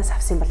авахгүйсэн хаанаас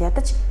авсан бол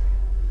ядаж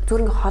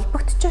зүгээр ингээ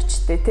холбогдчихооч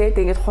тий.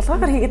 Тэгээд ингээд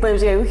хулгаагаар хийгээд байгаа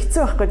юм шиг аягүй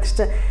хэцүү байхгүй тэр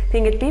чинь. Тэг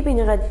ингээд би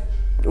бинийгаа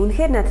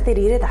үнэхээр над дээр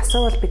ирээд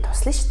асуувал би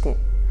туслана шүү дээ.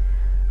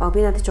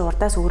 Би надад чи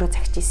урдаас өөрөө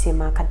цагч ийсэн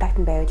юм контакт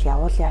нь байвал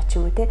явуулъя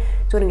ч юм уу те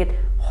зүгээр ингээд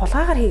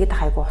хулгаагаар хийгээд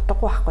хайгу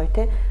утгагүй байхгүй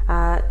те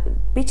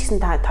би ч гэсэн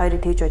та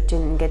хоёрыг тэгж бодож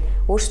ин ингээд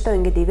өөртөө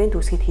ингээд ивент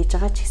үүсгэхэд хийж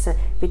байгаа ч гэсэн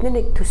бид нар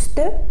нэг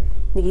төстэй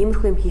нэг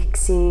иймэрхүү юм хийх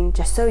гэсэн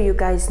just so you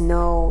guys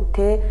know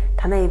те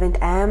танай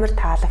ивент амар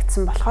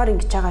таалагдсан болохоор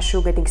ингэж байгаа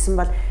шүү гэдэг ингэсэн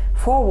бол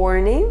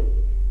forewarning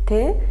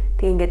те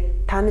тэг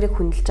ингээд та нарыг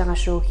хүндэлж байгаа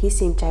шүү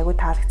хийсэн юм чи айгу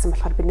таалагдсан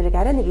болохоор бид нарыг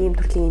арай нэг ийм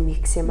төрлийн юм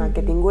хийх гэсэн юм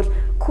гэдэг ингүүл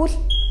cool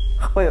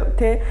ахгүй юу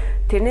тий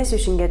тэрнээс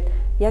биш ингээд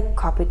яг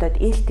копидод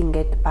илт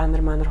ингээд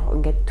баннер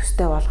ингээд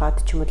төстэй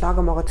болгоод ч юм уу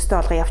лого могоо төстэй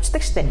болгоо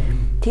явцдаг штэ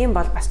тийм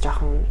бол бас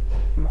жоохон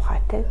мухай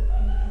тий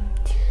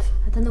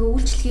одоо нөгөө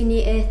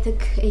үйлчлэгээний этик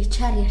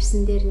HR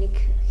ярьсан дээр нэг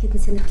хэдэн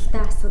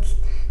сонирхолтой асуудал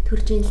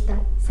төрж ийн л да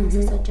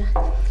сонсож сууж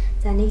байгаа.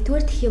 За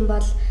нэгдүгээр гэх юм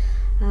бол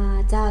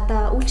за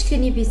одоо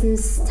үйлчлэгээний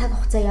бизнес цаг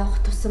хугацаа явах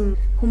тусам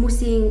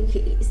хүмүүсийн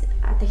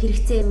одоо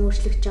хэрэгцээ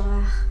өөрчлөгдөж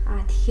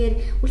байгаа. Тэгэхээр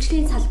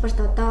үйлчлэгийн салбарт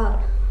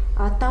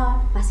одоо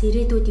бас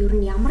ирээдүйд ер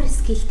нь ямар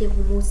скиллтэй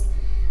хүмүүс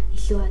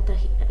илүү одоо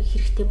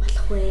хэрэгтэй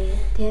болох вэ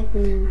тий.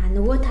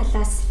 Нөгөө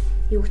талаас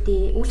юу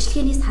гэдэг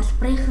үйлчлэгээний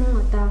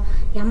салбарынхан одоо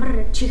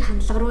ямар чиг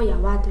хандлага руу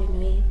яваад байна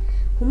вэ?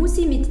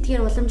 Хүмүүсийн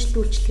мэддгээр уламжлалт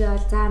үйлчлэгээ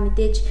бол за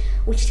мэдээж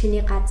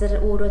үйлчлэгээний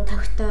газар өөрөө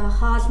тогтоо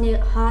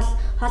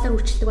хоолоор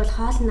үйлчлдэг бол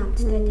хоол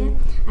намттай тийм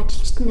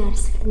ажилчтан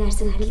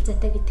найрсаг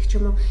харилцаатай гэдэг ч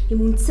юм уу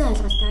юм үндсэн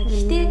ойлголт байгаа.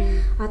 Гэхдээ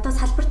одоо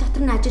салбар дотор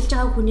нь ажиллаж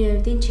байгаа хүний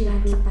хувьд энэ чиг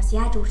хандлага бас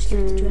яаж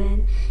өөрчлөгдөж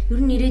байна?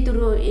 Ер нь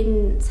ирээдүрөө энэ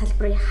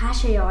салбарыг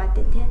хаашаа яваад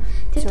байна тийм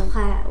тэр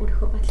тухай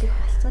өөрийнхөө бодлыг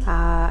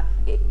хуваалцвал.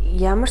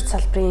 Ямар ч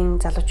салбарын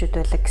залуучууд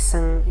байлаа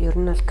гэсэн ер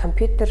нь бол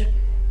компьютер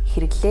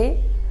хэрэглээ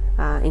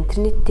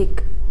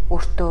интернетийг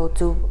өөртөө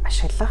зөв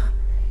ашиглах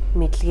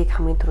мэдлэгийг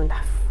хамгийн түрүүнд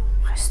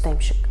авах ёстой юм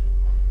шиг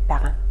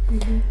байгаа.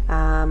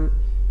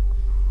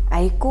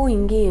 Айгүй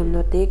энгийн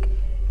юмнуудыг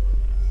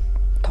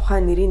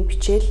тухайн нэрийг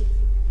бичээл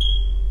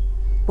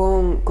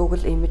бөөн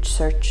Google Image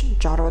Search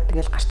жорууд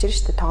тэгэл гарч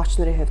ирж штэ тоогч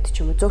нарын хувьд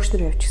ч юм уу зөөгч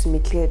нарын хувьд ч гэсэн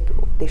мэдлэгээ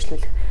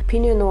дэвшлүүлэх.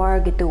 Pinot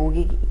Noir гэдэг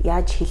үгийг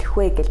яаж хэлэх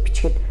вэ гэж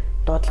бичгээд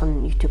дуудлага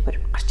нь YouTube-аар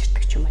гарч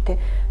ирдэг ч юм уу те.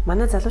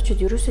 Манай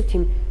залуучууд ерөөсөө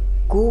тийм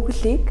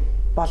Google-ийг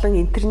болон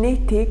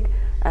интернетийг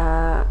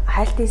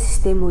хайлтын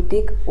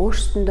системүүдийг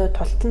өөрсдөндөө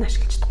тултал нь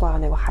ашиглаж чадахгүй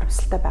байгаа нэг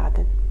харамсалтай байгаад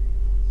байна.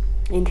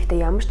 Энд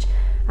гэхдээ ямар ч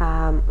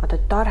одоо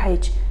доор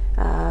хаяж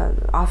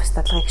офис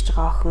дадлага хийж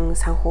байгаа охин,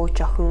 санхүүч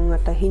охин,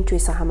 одоо хинч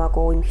байсан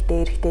хамаагүй эмэгтэй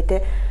эрэгтэй те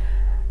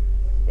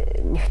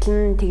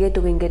нэгтлэн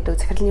тэгээд үг ингээд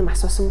захирлын юм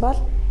асуусан бол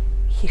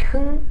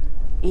хэрхэн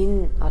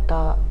энэ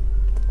одоо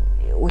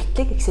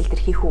үйлдэлийг Excel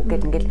дээр хийх үү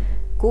гэдэг ингээд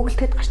Google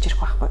тэгэд гарч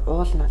ирэх байхгүй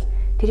уул нь бол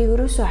тэрийг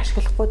өрөөсөө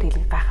ашиглахгүй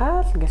тэгэл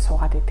гахаал ингээд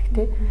суугаад байдаг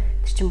те.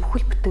 Тэр чинь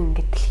бүхэл бүтэн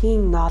ингээд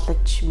дэлхийн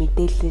knowledge,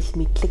 мэдээлэл,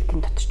 мэдлэг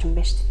тэнд дотор ч юм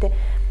байна шүү дээ.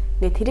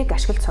 Тэгээд тэрийг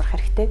ашиглаж сурах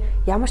хэрэгтэй.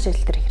 Ямар ч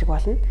ажил дээр хэрэг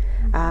болно.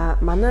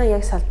 Манай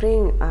яг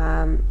салбарын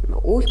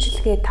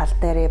үйлчлэгээ тал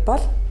дээр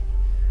бол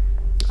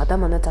одоо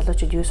манай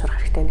залуучууд юу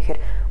сурах хэрэгтэй нэхэр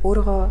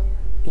өөрийгөө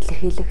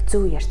илэрхийлэх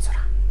зөв ярьж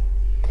сурах.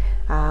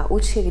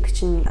 Үйлчлэгээ гэдэг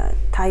чинь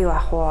та юу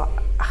ах уу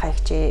ахаа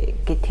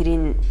хичээ гэд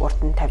тэрийн урд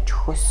нь тавьж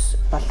өгөхөөс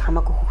бол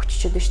хамаагүй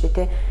хөвгччихэд байна шүү дээ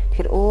тий.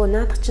 Тэгэхээр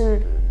наадах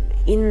чинь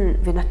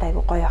энэ винота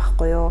айгу гоё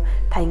ахгүй юу?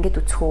 Та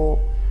ингэж үзэх үү?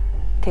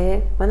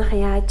 Тэ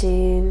манайхан яаж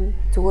юм?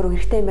 Зүгээр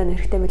хэрэгтэй юм байна,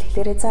 хэрэгтэй мэл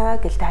хэлээрээ заа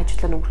гэлтэй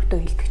хажуудлаар өнгөртөө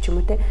хэлдэг ч юм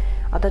уу те.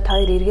 Одоо та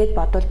хоёр эргээд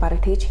бодвол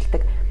барыг тэгж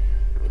хэлдэг.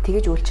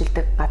 Тэгж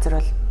үйлчилдэг газар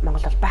бол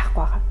Монгол бол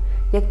байхгүй байгаа.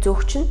 Яг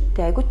зөөгч нь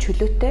тэ айгу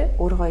чөлөөтэй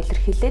өөрийгөө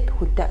илэрхийлээд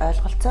хүнтэй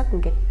ойлголцоод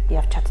ингээд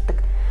явж чаддаг.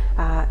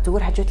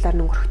 Зүгээр хажуудлаар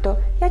өнгөртөө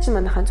яаж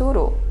манайхан зүгээр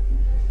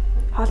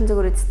хоолн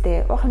зүгээр үсттэй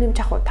уухан юм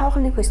чах уу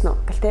тавхан нэг байсан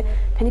уу гэлтэй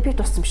таны би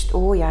туссан шүү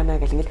дээ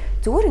яана гэл ингээл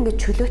зүгээр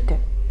ингээд чөлөөтэй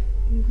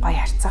гоё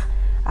харцах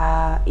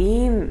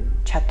ийм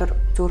чадвар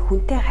зүгээр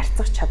хүнтэй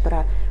харьцах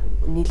чадвараа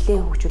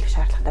нэлээд хөгжүүлэх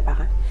шаардлагатай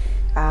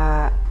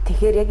байгаа.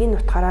 Тэгэхээр яг энэ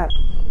утгаараа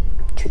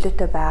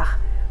чөлөөтэй байх,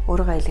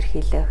 өөрийгөө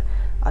илэрхийлэх,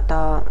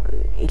 одоо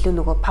илүү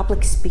нөгөө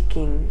public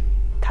speaking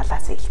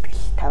талаас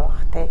илтгэл тавих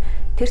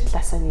тэр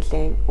талаасаа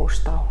нэлээд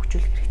өөртөө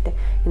хөгжүүлэх хэрэгтэй.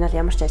 Энэ бол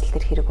ямар ч ажил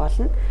дээр хэрэг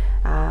болно.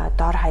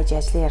 Доор хаяж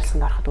ажлын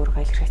ярилцлаганд ороход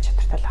өөрийгөө илэрхийлэх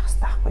чадвартай байх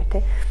хэрэгтэй байхгүй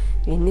тий.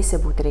 Эннээсээ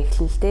бүгдээ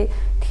эхэлнэ л дээ.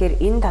 Тэгэхээр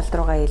энэ тал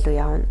руугаа илүү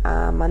явна.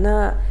 Манай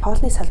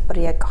хоолны салбар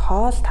яг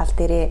хоол тал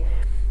дээрээ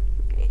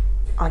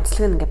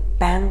онцлог нь ингээ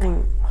байнгын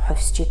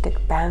ховсж идэг,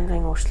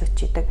 байнгын өөрчлөгдөж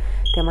идэг.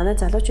 Тэгээ манай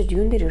залуучууд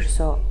юун дээр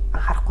ерөөсөө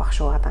анхаарахгүй байх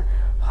шүү гадаа.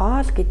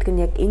 Хоол гэдэг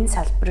нь яг энэ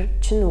салбар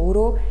чинь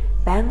өөрөө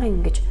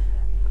байнгын ингэж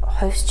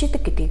ховсж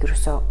идэг гэдгийг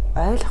ерөөсөө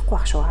ойлгохгүй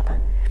байх шүү гадаа.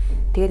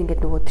 Тэгээд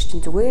ингээд нөгөө төр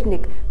чинь зүгээр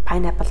нэг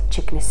pineapple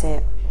chicken-ээсээ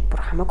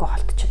бүр хамаагүй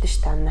холтчиход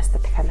шүү дээ. Амнаас та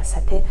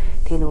дахианаасаа тий.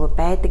 Тэгээ нөгөө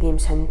байдаг юм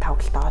сонин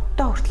тавгалт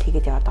одоо хүртэл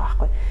хийгээд яваад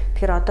байгаа байхгүй.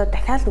 Тэгэхээр одоо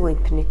дахиад нөгөө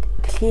интернет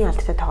дэлхийн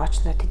алдартай тоглогч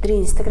нар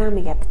тэдний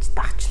инстаграмыг ядаж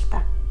дагч л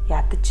та.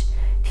 Ядаж.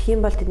 Тэгэх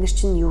юм бол тэд нар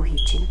чинь юу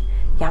хийж байна?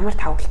 Ямар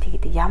тавгалт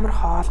хийгээд байна? Ямар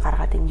хоол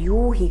гаргаад байна?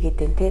 Юу хийгээд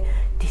байна те?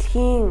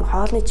 Дэлхийн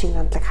хоолны чиг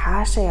хандлага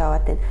хаашаа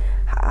яваад байна?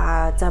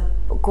 За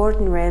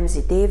Gordon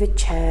Ramsay, David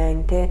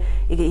Chang те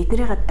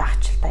эднэрийгээ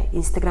дагч л та.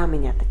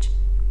 Инстаграмыг ядаж.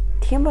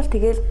 Тэгэх юм бол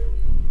тэгэл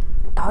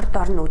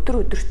дор нь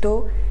өдөртөө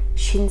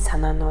шин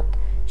санаанууд,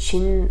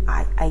 шин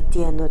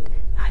айдианууд,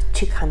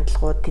 чиг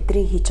хандлагууд,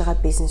 тэдний хийж байгаа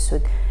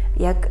бизнесүүд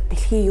яг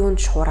дэлхийн юунд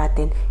шуураад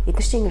байна.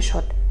 Эдгээр чинь ингэ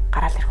шууд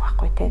гараал ирэх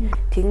байхгүй те.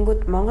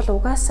 Тэгэнгүүт Монгол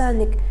угаасаа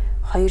нэг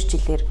 2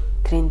 жилээр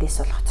трендээс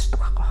бол хоцордог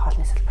байхгүй.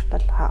 Хоолны салбарт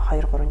бол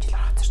 2-3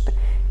 жилээр хоцордог.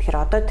 Тэгэхээр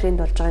одоо тренд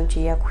болж байгаа юм чи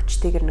яг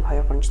хүчтэйгэр нэг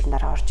 2-3 жилийн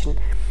дараа орж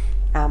ирнэ.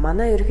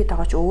 Манай ерөнхий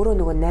тагаач өөрөө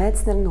нөгөө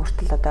найз нар нь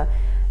хүртэл одоо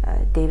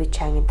Дэвид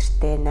Чанг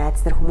энтертэй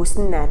найз нар хүмүүс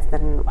нь найз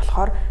нар нь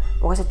болохоор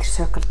угаасаа тэр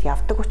circle-д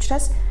явдаг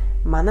учраас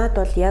манад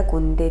бол яг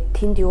үндэ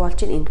тэнд юу болж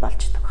ин энд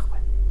болж байгаа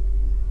байхгүй.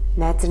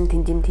 Найз нар нь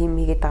тэнд юм тийм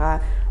хийгээд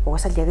байгаа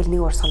угаасаа л яг л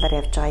нэг урсгалаар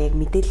явж байгаа яг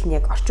мэдээлэл нь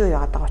яг орчин үе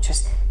яваад байгаа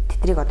учраас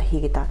тэдрийг одоо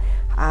хийгээд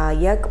байгаа.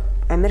 Яг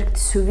Америкт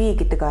сүви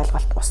гэдэг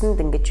ойлголт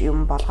усанд ингэж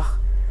юм болгох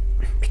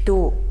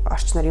битүү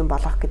орчноор юм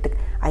болгох гэдэг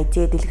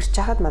айдиа дэлгэрч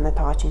хахад манай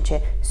тоогооч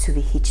энэ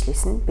сүви хийж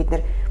лээсэн. Бид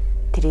нар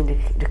тэрийг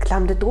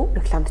рекламддаг,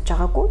 рекламдж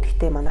байгаагүй.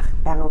 Гэхдээ манайх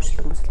байнгын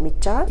үйлчлэг хүмүүс л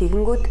мэдж байгаа.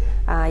 Тэгэнгүүт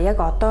яг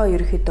одоо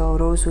ерөөхдөө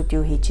Rosewood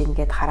юу хийж ийн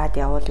гэд хараад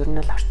явбал ер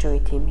нь л орчин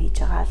үе тийм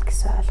хийж байгаа л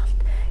гэсэн ойлголт.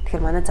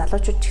 Тэгэхээр манай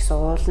залуучууд ч гэсэн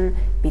уул нь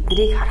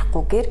биднийг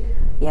харахгүйгээр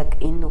яг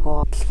энэ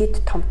нөгөө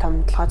дэлхийд том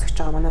толгой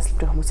зөгж байгаа манай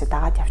салбарын хүмүүсээ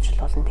дагаад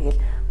явчихлуулна.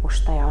 Тэгэл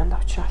өөртөө яванд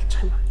очроо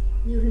олчих юм байна.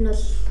 Ер нь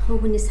бол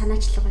хувь хүний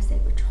санаачлагаас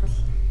айгуу чухал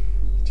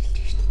гэж хэлж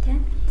байгаа шүү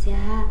дээ. За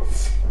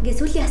ингээд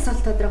сүүлийн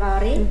асуултууд руугаа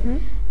оръё.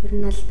 Ер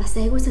нь бол бас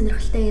айгүй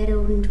сонирхолтой яриа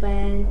өрнөж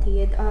байна.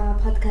 Тэгээд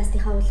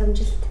подкастынхаа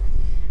уламжилт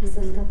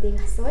асуултуудыг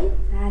асууя.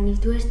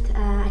 Нэгдүгээрт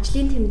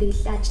ажлын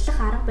тэмдэглэл, ажиллах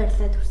арга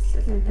барилаа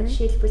төрөлхүүлээд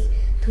жишээлбэл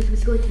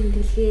төлөвлөгөө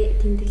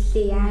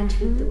тэмдэглэлээ яаж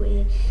хийдэг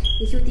вэ?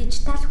 Илүү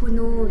дижитал хүн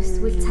үү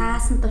эсвэл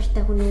цаасан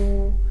дуртай хүн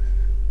үү?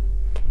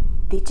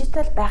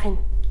 Дижитал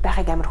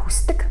байхыг амар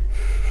хүсдэг.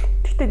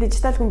 Гэхдээ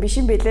дижитал хүн биш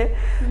юм бэлээ.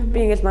 Би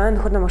ингээл манай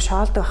нөхөр намайг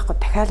шоолдог байхгүй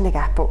дахиад нэг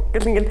ап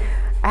гэл ингээл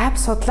ап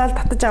судлаад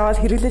татаж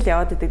аваад хэрэглэл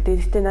яваад идэг.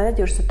 Гэхдээ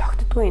надад ерөөсө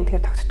тогтдоггүй юм.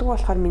 Тэгэхээр тогтдоггүй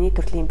болохоор миний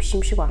төрлийн биш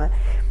юм шиг байгаа.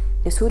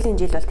 Тэгээ сүүлийн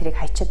жил бол тэрийг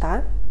хайчаад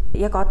байгаа.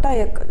 Яг одоо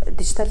яг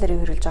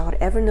дижиталаар хэрэглэж байгаагаар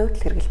Evernote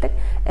л хэрэгэлдэг.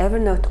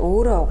 Evernote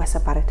өөрөө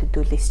угаасаа бараг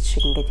to-do list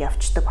шиг ингээд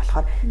явцдаг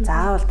болохоор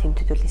заавал тийм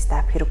to-do list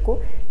app хэрэггүй.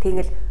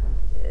 Тэгэл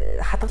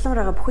хадгаламж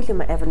байгаа бүхэл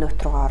юм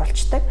Evernote руугаа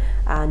оруулцдаг.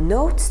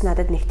 Notes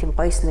надад нэг тийм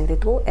гоё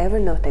санагддаггүй.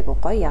 Evernote айгу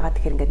гоё. Ягаад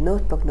тэгэхээр ингээд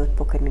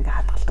notebook-ээр ингээд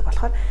хадгалдаг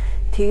болохоор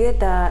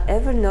тэгээд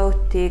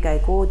Evernote-ийг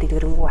айгу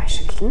дэлгэрэнгүй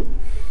ашиглана.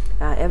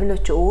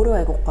 Evernote ч өөрөө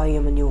айгу гоё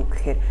юм нь юу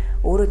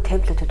гэхээр өөрөө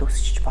темплетүүд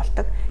үүсгэж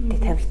болдог.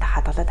 Тэгээд темплетээ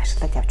хадгалаад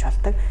ашиглаад явж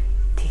болдог.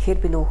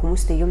 Тэгэхээр би нөгөө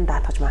хүмүүстэй юм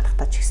даатгаж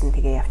маатгахтаа ч гэсэн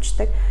тэгээ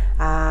явцдаг.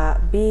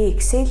 Би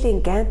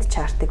Excel-ийн Gantt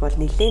chart-ыг бол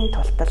нэлээд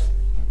тултал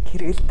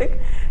хэрэгэлдэг.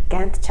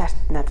 Gantt chart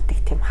надад их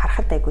тийм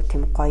харахад айгүй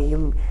тийм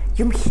гоё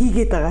юм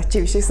хийгээд байгаа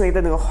чи биш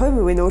санагдаа нөгөө хувь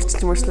мөвөө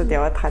өөрчлөлт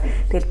яваад хаа.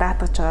 Тэгэл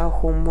даатгаж байгаа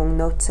хүмүүс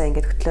notes-аа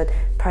ингээд хөтлөөд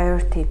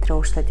priority дээр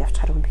өөрчлөлт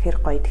явчихаар үнэхээр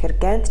гоё. Тэгэхээр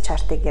Gantt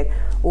chart-ыг яг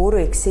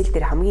өөрөө Excel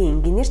дээр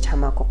хамгийн энгийнээр ч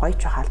хамаагүй гоё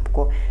ч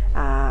хаалбгүй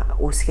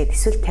үүсгээд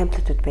эсвэл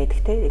template-үүд байдаг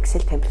те.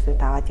 Excel template-үүд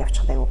аваад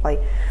явчихад айгүй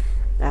гоё.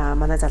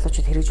 Манай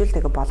залуучууд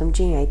хэрэгжүүлдэг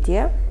боломжийн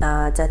айдиа.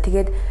 За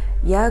тэгээд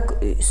яг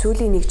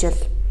сүүлийн нэг жил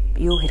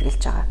юу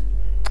хэрэгжилж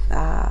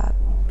байгаа?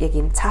 Яг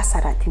юм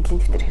цаасаараа тэмдэглэлийн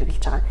дэвтэр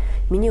хэрэгжилж байгаа.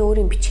 Миний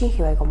өөрийн бичгийн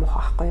хэв айгу муухай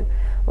байхгүй юу?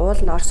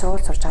 Уул нь ор сургууль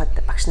сурж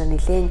байгаад багш нар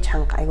нэлээд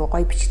чанга айгу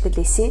гоё бичдэг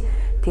лээсэн.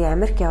 Тэгээ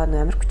Америк яваад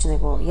Америк хүчин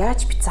айгу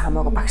яаж бичсэн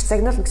хамаагүй багш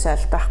загнуулна гэсэн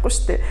ойлголт байхгүй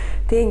шүү дээ.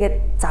 Тэгээ ингээд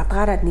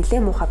задгаараад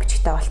нэлээд муухай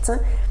бичгтэй болсон.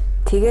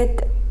 Тэгээд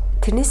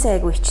тэрнээсээ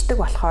айгу ичдэг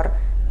болохоор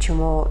ч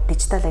юм уу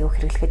дижитал айгу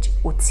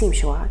хэрэглэж үдсэн юм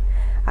шиг байгаа.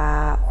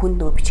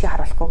 Хүнд нөгөө бичгээ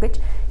харуулахгүй гэж.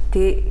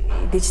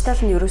 Тэгээ дижитал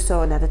нь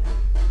ерөөсөө надад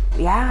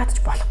яагаад ч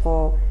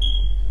болохгүй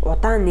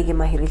удаан нэг юм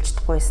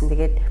хэрэгжилдэггүйсэн.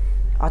 Тэгээд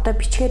одоо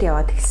бичгээр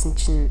яваад эхэлсэн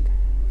чинь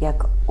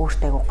яг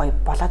өөртөө айгу гоё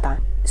болоод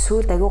байгаа.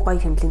 Сүүлд айгу гоё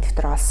хэмжээний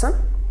дэвтэр олсон.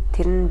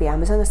 Тэр нь би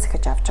Amazon-оос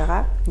дахиж авч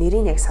байгаа.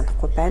 Нэрийг яг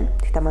санахгүй байна.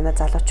 Гэхдээ манай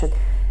залуучууд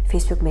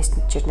Facebook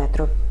Messenger над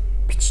руу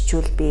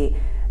биччихвэл би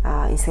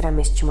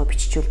Instagram-ээс ч юм уу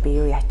биччихвэл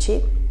би юу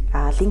яачи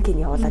линкийг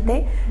явуулаад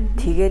те.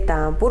 Тэгээд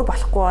бүр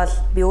болохгүй бол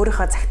би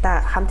өөрийнхөө цагтаа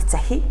хамт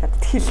захий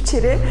надад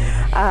хэлчихээрээ.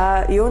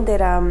 Юун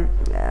дээр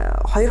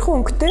 2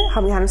 өнгөтэй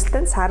хамгийн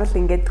харамсалтай нь саарл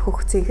ингээд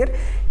хөхцөнхэр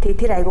тэгээд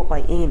тэр айгуу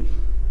гоё юм.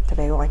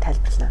 Тэр айгуу гоё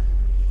тайлбарлана.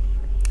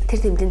 Тэр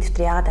тэмдэглийн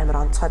дэвтэр яагаад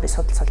амар онцгой би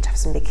судалж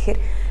авсан бэ гэхээр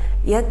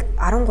яг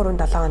 13-7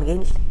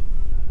 хоногийн л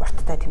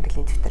урттай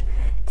тэмдэглийн дэвтэр.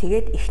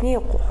 Тэгээд эхний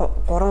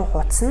 3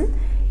 хуудас нь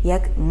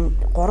яг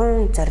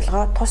 3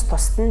 зорилгоо тус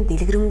нь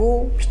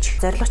дэлгэрэнгүй бичих.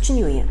 Зорилго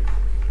чинь юу юм?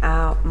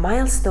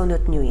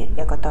 Milestone-ууд нь юу юм?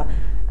 Яг одоо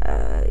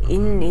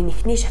энэ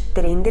ихний шат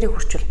дээр энэ дээрээ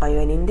хүрчүүл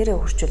гоё байна. Энэ дээрээ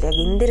хүрчүүл яг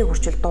энэ дээрээ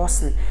хүрчүүл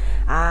дуусна.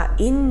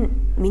 Энэ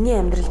миний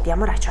амьдралд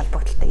ямар ач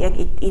холбогдолтой? Яг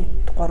энэ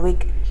 3-ыг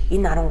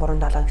энэ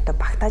 13-7 хоногт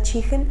багтааж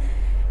хийх нь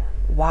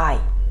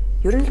why?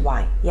 Ер нь л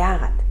why?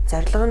 Яагаад?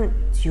 Зорилго нь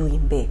юу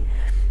юм бэ?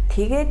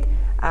 Тэгээд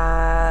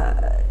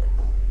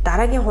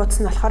дараагийн хуудас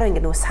нь болохоор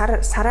ингээд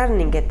нөгөө сараар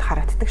нь ингээд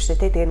харагддаг шүү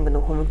дээ. Тэгээд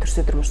нөгөө хүмүүс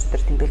төрсөдөр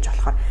тэмдэглэж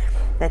болохоор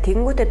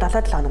тэгэнгүүтээ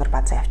 7-7 хоногор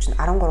базаа явчихна.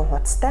 13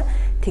 хуудастай.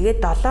 Тэгээд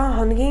 7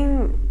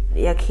 хоногийн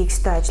яг хийх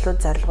ёстой ажлууд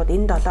зорилгууд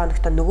энэ 7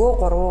 хоногт нөгөө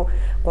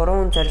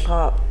 3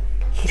 зорилгоо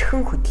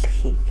хэрхэн хөдлөх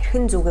юм.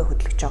 Хэрхэн зүгээ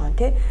хөдлөж байгаа юм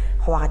те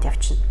хуваагаад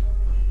явчихна.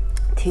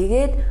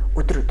 Тэгээд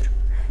өдөр.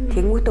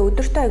 Тэгэнгүүтээ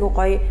өдөртөө айгу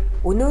гоё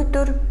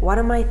өнөөдөр what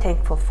am I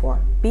thankful for?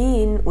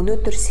 Би энэ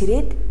өнөөдөр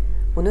сэрээд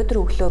өнөөдөр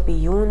өглөө би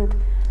юунд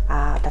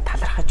одоо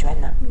талархаж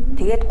байна.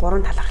 Тэгээд 3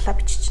 талархлаа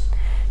биччихнэ.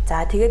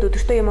 За тэгээд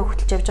өдөртөө юм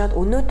хөтлж явж байгаад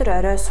өнөөдөр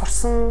орой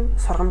сурсан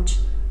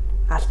сургамж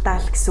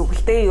алдаал гэсэн үг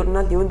л дээ. Ер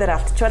нь юун дээр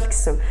алдчихвал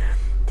гэсэн.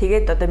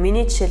 Тэгээд одоо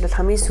миний жишээл бол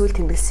хамгийн сүүл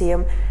тэмдэглэсэн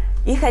юм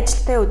их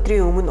ажилтай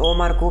өдрийн өмнө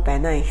уумааргүй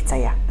байна их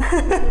заяа.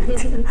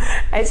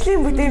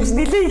 Ажлын бүтээмж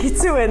нэлээд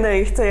хэцүү байна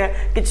их заяа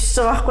гэж хэлж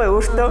байгаа байхгүй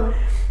өөртөө.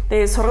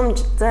 Тэгээд сургамж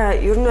за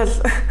ер нь бол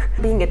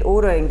би ингээд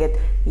өөрөө ингээд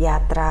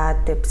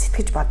ядраад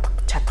сэтгэж бодох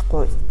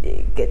чадахгүй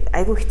гэд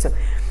айгүй хэцүү.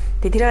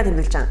 Тэгээд тэрийг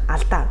тэмдэглэж байгаа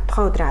алдаа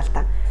тухайн өдрийн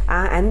алдаа.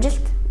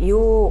 Амжилт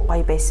юу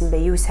гоё байсан бэ?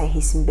 Юу сайн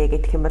хийсэн бэ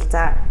гэх юм бол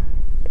за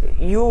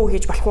юу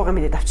хийж болох байгаа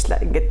мэдээд авчлаа.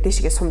 Ингээд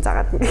дэшгээ сум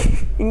заагаад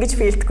ингэж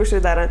фейлдэхгүй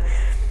шүү дараа нь.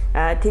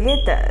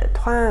 Тэгээд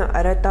тухайн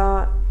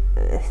оройдоо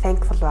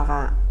thankful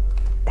байгаа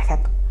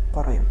дахиад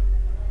 3 юм.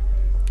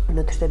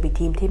 Өнөөдөртөө би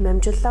team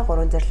амжууллаа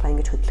 3 зорилгоо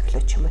ингэж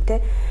хөдлөглөө ч юм уу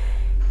те.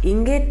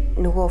 Ингээд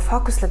нөгөө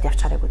фокуслаад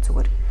явчихаарайгүй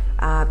зүгээр.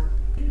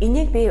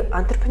 Энийг би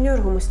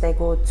entrepreneur хүмүүст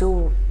айгу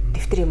зөв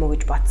дэвтэр юм уу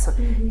гэж бодсон.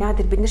 Яг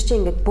тэр бид нар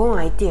чинь ингээд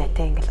бөөн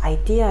идеатай ингээд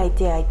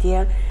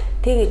idea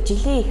тэгээ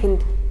жилийн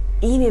ихэнд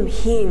ийм юм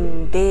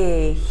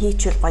хийндээ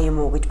хийчихвэл гоё юм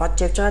уу гэж бодож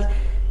явж байгаа л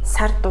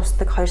сар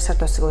дуустдаг, 2 сар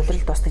дуустдаг,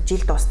 улирал дуустдаг,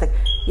 жил дуустдаг.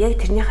 Яг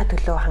тэрнийхээ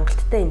төлөө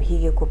хангалттай юм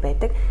хийгээгүй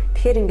байдаг.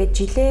 Тэгэхээр ингээд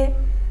жилээ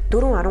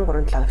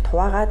 4-13 хоногт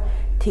хуваагаад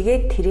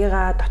тэгээд тэрийг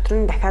дотор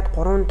нь дахиад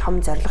 3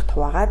 том зорилгот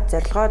хуваагаад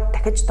зорилгоо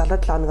дахиж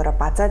 7-7 хоногоор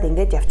базаад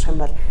ингээд явчих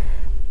юм бол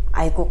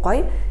айгу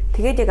гоё.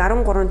 Тэгээд яг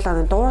 13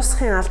 хоног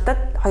дуусахын алдад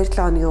 2-7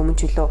 хоногийн өмнө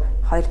ч үлээ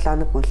 2-7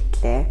 хоног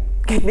үлдлээ.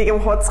 Гэт нэг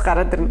юм хуудас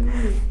гараад ирнэ.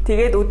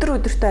 Тэгээд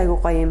өдөр өдөртөө айгу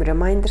гоё юм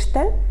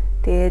ремайндертай.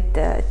 Тэгээд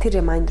тэр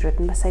ремайндерууд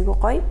нь бас айгу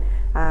гоё.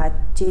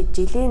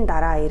 Жилийн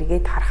дараа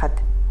эргээд харахад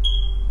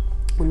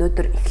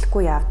өнөөдөр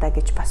эхлэхгүй явдаа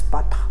гэж бас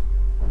бодох.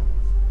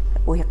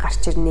 Үе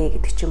гарч ирнэ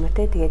гэдэг ч юм уу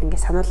те. Тэгээд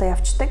ингээд сануулаа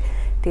явцдаг.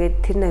 Тэгээд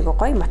тэр нь айгу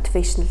гоё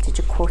мотивашнл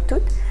жижиг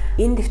quote-ууд.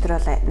 Энэ дэвтэр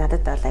бол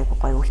надад бол айгу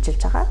гоё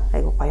үйлчилж байгаа.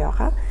 Айгу гоё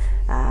байгаа.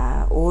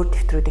 Өөр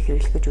дэвтрүүдийг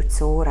хэрэглэх гэж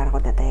үзсэн өөр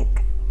аргууд надад яг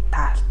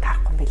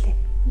таарахгүй юм билээ.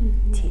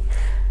 Тийм.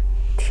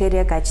 Тэгэхээр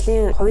яг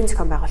ажлын хувийн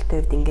зохион байгуулалтын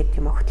хувьд ингээд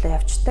юм өгтлөө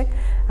явцдаг.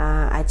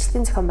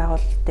 Ажлын зохион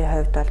байгуулалтын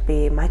хувьд бол би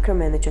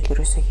микроменежер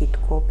ерөөсөө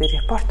хийдэггүй. Би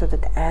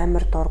репортуудад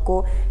амар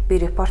дурггүй. Би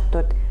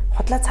репортууд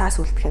хотлоо цаас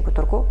үлдэхийг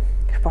дурггүй.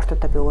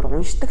 Репортуудаа би өөр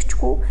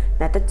уншдагчгүй.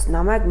 Надад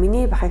намайг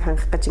миний бахыг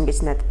хангах гэж ингэж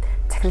надад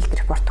захиралт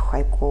репорт өгөх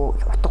айгүй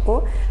утгагүй.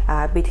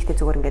 Би тэгтээ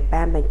зүгээр ингээд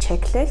байн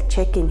чеклэл,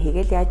 чек-ин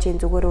хийгээл яаж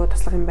юм зүгээрөө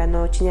туслах юм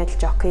байна уу? Чиний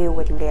адилж окей юу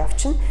гэл ингээд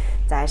явчихна.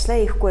 За ажиллаа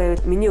хийхгүй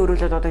байвал миний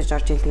өрөөлөд удаж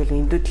орж ийлгээл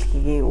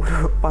эндүүдлэгийн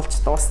өрөө болж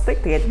дуустдаг.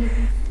 Тэгээд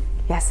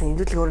яасан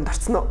эндүүдлэг өрөөнд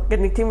орсон уу? Гэт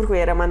нэг тиймэрхүү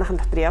яриа манайхан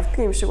дотор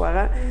явдаг юм шиг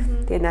байгаа.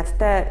 Тэгээд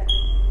надтай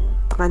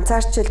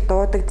ганцаарчил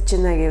дуудагдж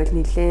байна гэвэл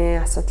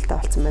нилээн асуудалтай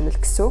болсон байна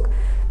л гэсэн үг.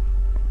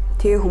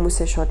 Тэгээ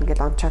хүмүүсээ шууд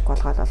ингээд ончаг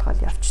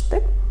болгоод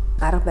явцдаг.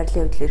 Арга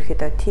барилын хувьд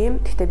ерөөхдөө тийм.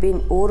 Гэхдээ би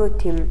өөрөө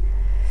тийм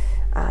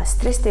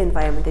стресстэй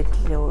environment-д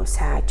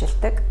сайн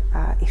ажилдаг.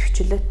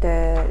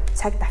 Эрхчлөөтэй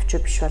цаг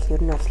давчуу биш бол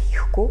ер нь бол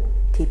хийхгүй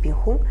типийн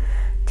хүн.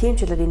 Тийм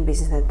ч болоод энэ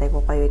бизнес надад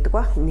айгуу гоё байдаг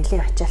баг.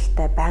 Нэлийн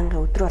ачаалттай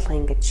байнгын өдөр болго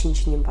ингээд шин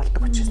юм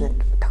болдог учраас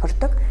надад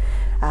тохирдог.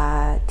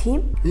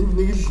 Тийм. Энд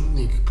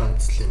нэг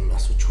ганц юм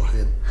асууж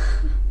байгаа юм.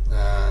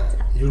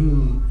 Ер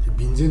нь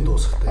бензин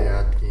дуусахтаа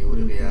яадгийн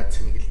өөрийгөө яаж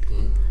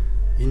сэнгэлдгийг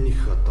энэ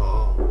их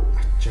одоо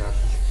ачаал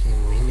юм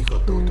энэ их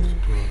одоо өдөр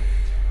тутмын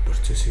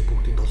процессыг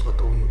бүгдийг толгойд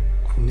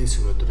хүнээс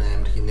өнөөдөр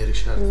амар их энерги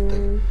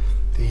шаарддаг.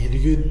 Тэгээ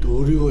эргээд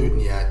өөрийгөө юу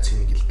яаж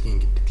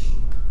сэнгэлдгийг гэдэг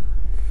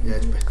л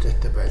яаж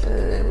батарейтай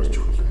байлгаад амар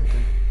чухал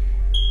байна.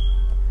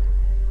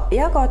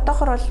 Яг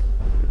одоохор бол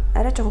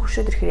арай жоохон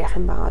хөшөөд ирэхээр яах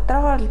юм баа.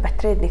 Одоогоор л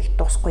батарей нэг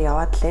дуусахгүй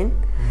яваад л байна.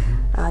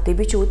 Тэгээ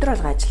би чи өдөр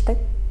болго ажилдаг.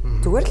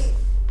 Зүгээр л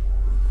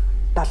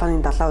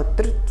 7-7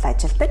 өдөр л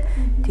ажилдаг.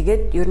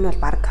 Тэгээд ер нь бол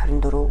баг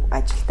 24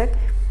 ажилдаг.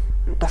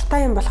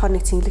 Дуртай юм болохоор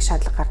нэг цэнгэлэг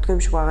шаардлага гардаг юм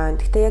шиг байгаа.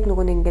 Гэхдээ яг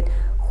нөгөө нэг ингээд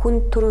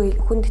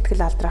хүнд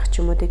итгэл алдрах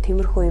ч юм уу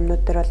тиймэрхүү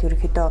юмнууд дээр бол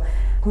ерөнхийдөө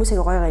хүмүүсээ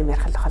гоё юм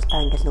ярих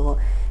халдаа ингээд нөгөө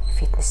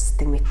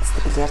фитнестэй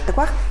мэдсдэг ярьдаг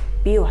баг.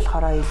 Би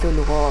болохоор илүү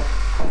нөгөө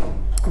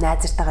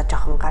найзартайгаа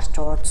жоохон гарч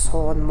ууж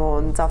суун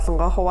муун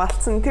зовлонгоо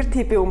хуваалцсан тэр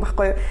типийн хүн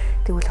байхгүй юу.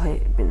 Тэгвэл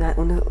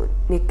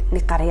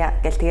нэг гарья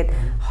гэл тэгээд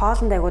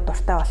хоолнд айгуу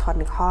дуртай болохоор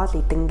нэг хоол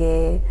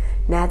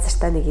идэнгээ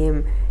найзартай нэг юм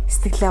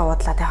сэтгэлээ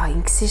уудлаа тэгээ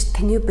ингэсэн ш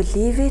can you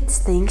believe it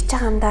ингэж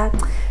байгаа юм да.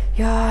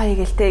 Яа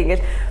гэлтэй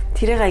ингээл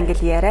тэрийг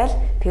ингээл яриад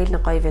тэгэл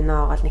нэг гоё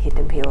вино оогоол нэг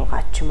хэдэн пив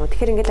уугаад ч юм уу.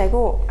 Тэгэхээр ингээл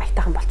айгуу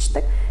айтайхан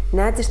болчдөг.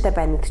 Найзартай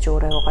байна гэдэг чинь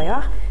өөрөө айгуу гоё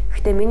баг.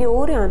 Гэхдээ миний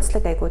өөрийн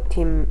онцлог айгуу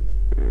тийм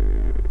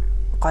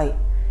гоё.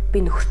 Би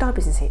нөхөртөө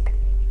бизнес хийдэг.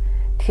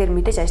 Тэгэхээр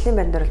мэдээж ажлын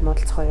байран дээр бол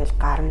муудалцах үед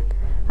гарна.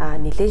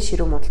 Нилээн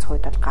ширүү муудалцах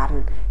үед бол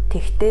гарна.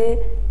 Тэгтээ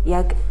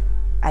яг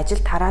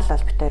ажилд тараал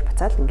бол битээр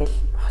буцаал ингээл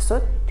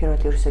хосууд тэр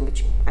бол ерөөсөө ингэж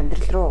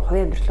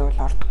хувийн амьдрал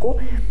руу ордоггүй.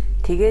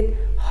 Тэгээд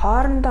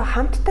хоорондоо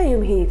хамтдаа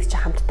юм хийх гэж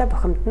хамтдаа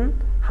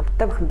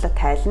бухимдлаа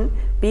тайлна.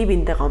 Бие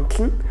биендээ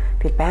гомдлно.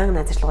 Тэгээд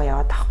байнга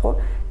назарлагаа яваад тахгүй.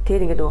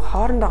 Тэгээд ингээд нөгөө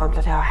хоорондоо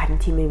гомдлоо харин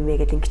тийм юм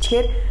ээ гэдэг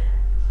ингэчээр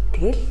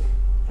тэгэл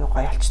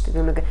гоё болчтой.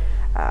 Нэг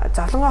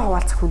зовлонгоо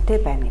хуваалцах хүнтэй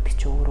байна гэдэг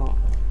чинь өөрөө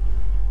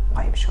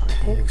гоё юм шиг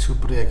байна тийм.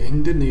 Супер яг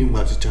энэ дээр нэг юм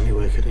гарч иж байгаа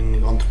юм байхаар энэ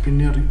нэг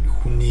entrepreneur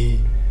хүний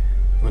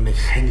нэг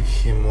хань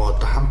гэх юм уу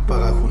одоо хамт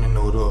байгаа хүн нь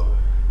өөрөө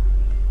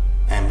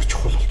амар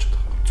чухал болчиход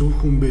байгаа. Зөв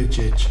хүн байж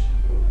ээж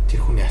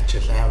тэр хүний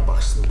ачаал аим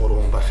багсан буруу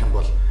хүн байх юм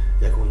бол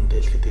яг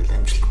үндэл гэдэг л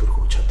амжилт төрөх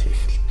чад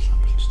хийх план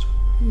болчихж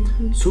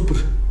байгаа. Супер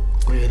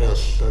гоё яриа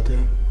боллоо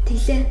тийм.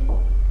 Тэглээ.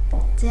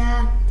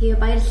 За тэгээ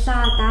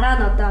баярлалаа. Дараа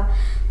нь одоо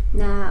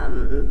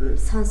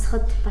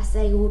сонсоход бас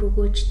аяг өөр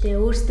өгөөжтэй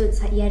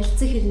өөртөө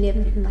ярилцсан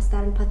хэрнээ бас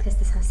дараа нь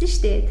подкастаа сонсон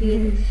шүү дээ.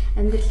 Тэгээд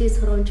амьдралын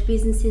сургамж,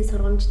 бизнесийн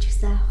сургамж ч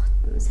гэсэн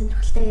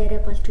сонирхолтой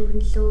яриа болж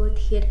өрнөлөө.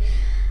 Тэгэхээр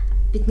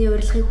бидний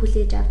урилгыг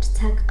хүлээж авч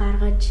цаг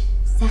гаргаж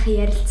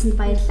сайхан ярилцсанд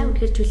баярлалаа.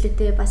 Үнэхээр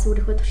чөлөөтэй бас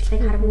өөрийнхөө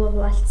туршлагыг харамгүй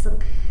хуваалцсан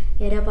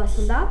яриа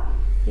боллоо.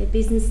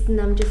 Бизнест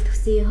нь амжилт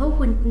хүсье. Хөв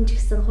хүнд нь ч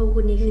гэсэн хөв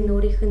хүнийх нь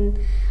өөрийнх нь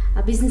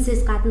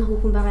бизнесээс гадна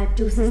хүүхэн байгаа явж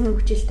өсөлт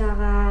хөгжилтэй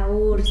байгаа.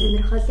 Өөр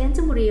сонирхол янз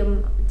бүрийн юм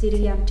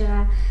зэрэг явж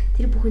байгаа.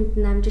 Тэр бүхэнд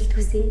нь амжилт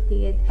хүсье.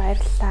 Тэгээд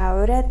баярлалаа.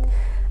 Ураад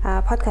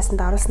подкастэнд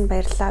оруулсанд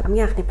баярлалаа.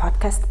 Хамгийн анхны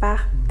подкаст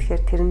баг.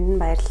 Тэгэхээр тэрэнд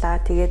нь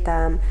баярлалаа. Тэгээд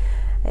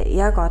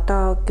яг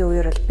одоогийн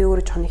үеэр бол би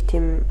өөрөө жоохон нэг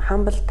тийм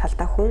humble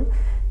талтай хүн.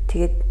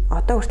 Тэгээд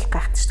одоо хүртэл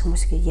гайхдаг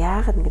хүмүүсийг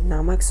яагаад ингэ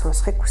намайг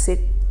сонсохыг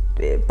хүсээд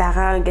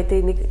байгаа гэдэг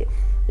нэг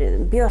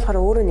би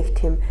болохоор өөрөө нэг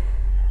тийм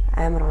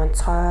амар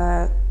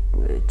онцгой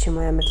ч юм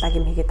уу амар лаг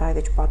юм хийгээд байгаа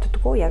гэж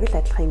боддгоо. Яг л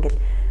адилхан ингээд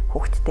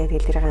хүүхдтэй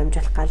тэгэл тэрийг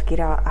амжуулах гал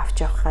гэрээ авч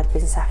явах гал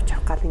бизнес авч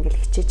явах гал ингээд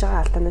хичээж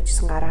байгаа алдаанууд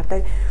гэсэн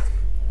гаргадаг.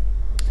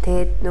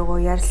 Тэгээд нөгөө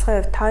ярилцлагын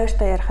хувьд та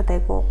хоёртой ярихад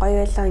айгу гоё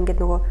байлаа. Ингээд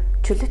нөгөө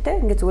чөлөөтэй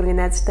ингээд зүгээр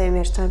найзтай юм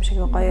ярьж байгаа юм шиг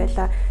гоё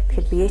байлаа.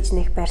 Тэгэхээр биеч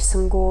нэг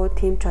барьсангүй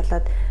тийм ч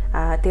болоод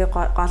тэгээ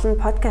гол нь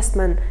подкаст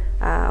маань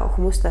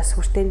хүмүүст бас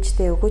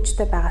хүртээмжтэй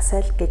өгөөжтэй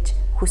байгаасай л гэж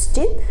хүсэж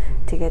байна.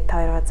 Тэгээд та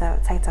хоёроо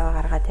цаг зав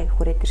гаргаад яг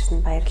хүрээд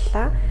ирсэнд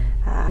баярлалаа.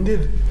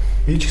 Энд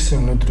би ч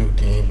гэсэн өнөөдөр юу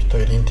гэдэг юм бид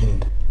хоёрын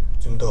тэнд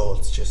зөндөө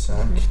уулзж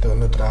байсан. Гэхдээ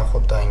өнөөдөр анх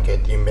удаа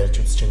ингээд юм ярьж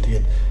үзэж байна.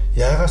 Тэгээд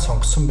яагаад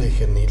сонгосон бэ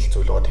гэхээр нэг л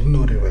зүйл байгаа. Тэр нь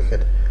өөр юу вэ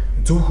гэхээр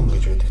зөв хүн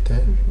гэж байдаг те.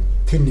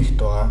 Тэр нэгт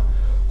байгаа.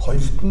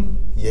 Хоёрт нь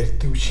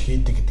ярьдаг биш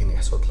хийдэг гэдэг нэг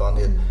асуудал байна.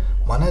 Тэгээд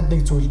манайд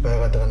нэг зүйл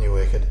байгаад байгаа нь юу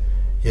вэ гэхээр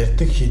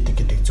ярьдаг хийдэг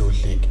гэдэг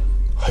зүйлийг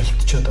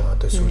холилдчиход байгаа.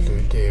 Одоо сүүлийн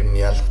үедээ ер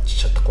нь ялгч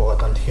чадахгүй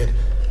байгаа. Тэгэхээр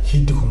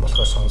хийдэг хүн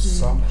болохоор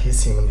сонгосон.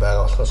 Хийсэн юм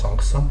байгаа болохоор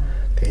сонгосон.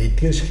 Тэгээ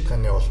эдгээр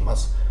шалтгааны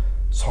улмаас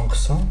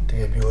сонгосон.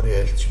 Тэгээ би өөрөө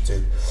ярилж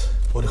үзээд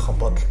өөрийнхөө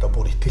бодолтой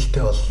бүр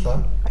итгэлтэй боллоо.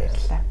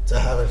 Баярлалаа. За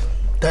баярлалаа.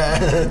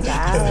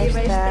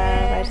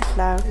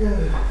 Баярлалаа.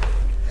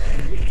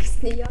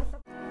 Яа.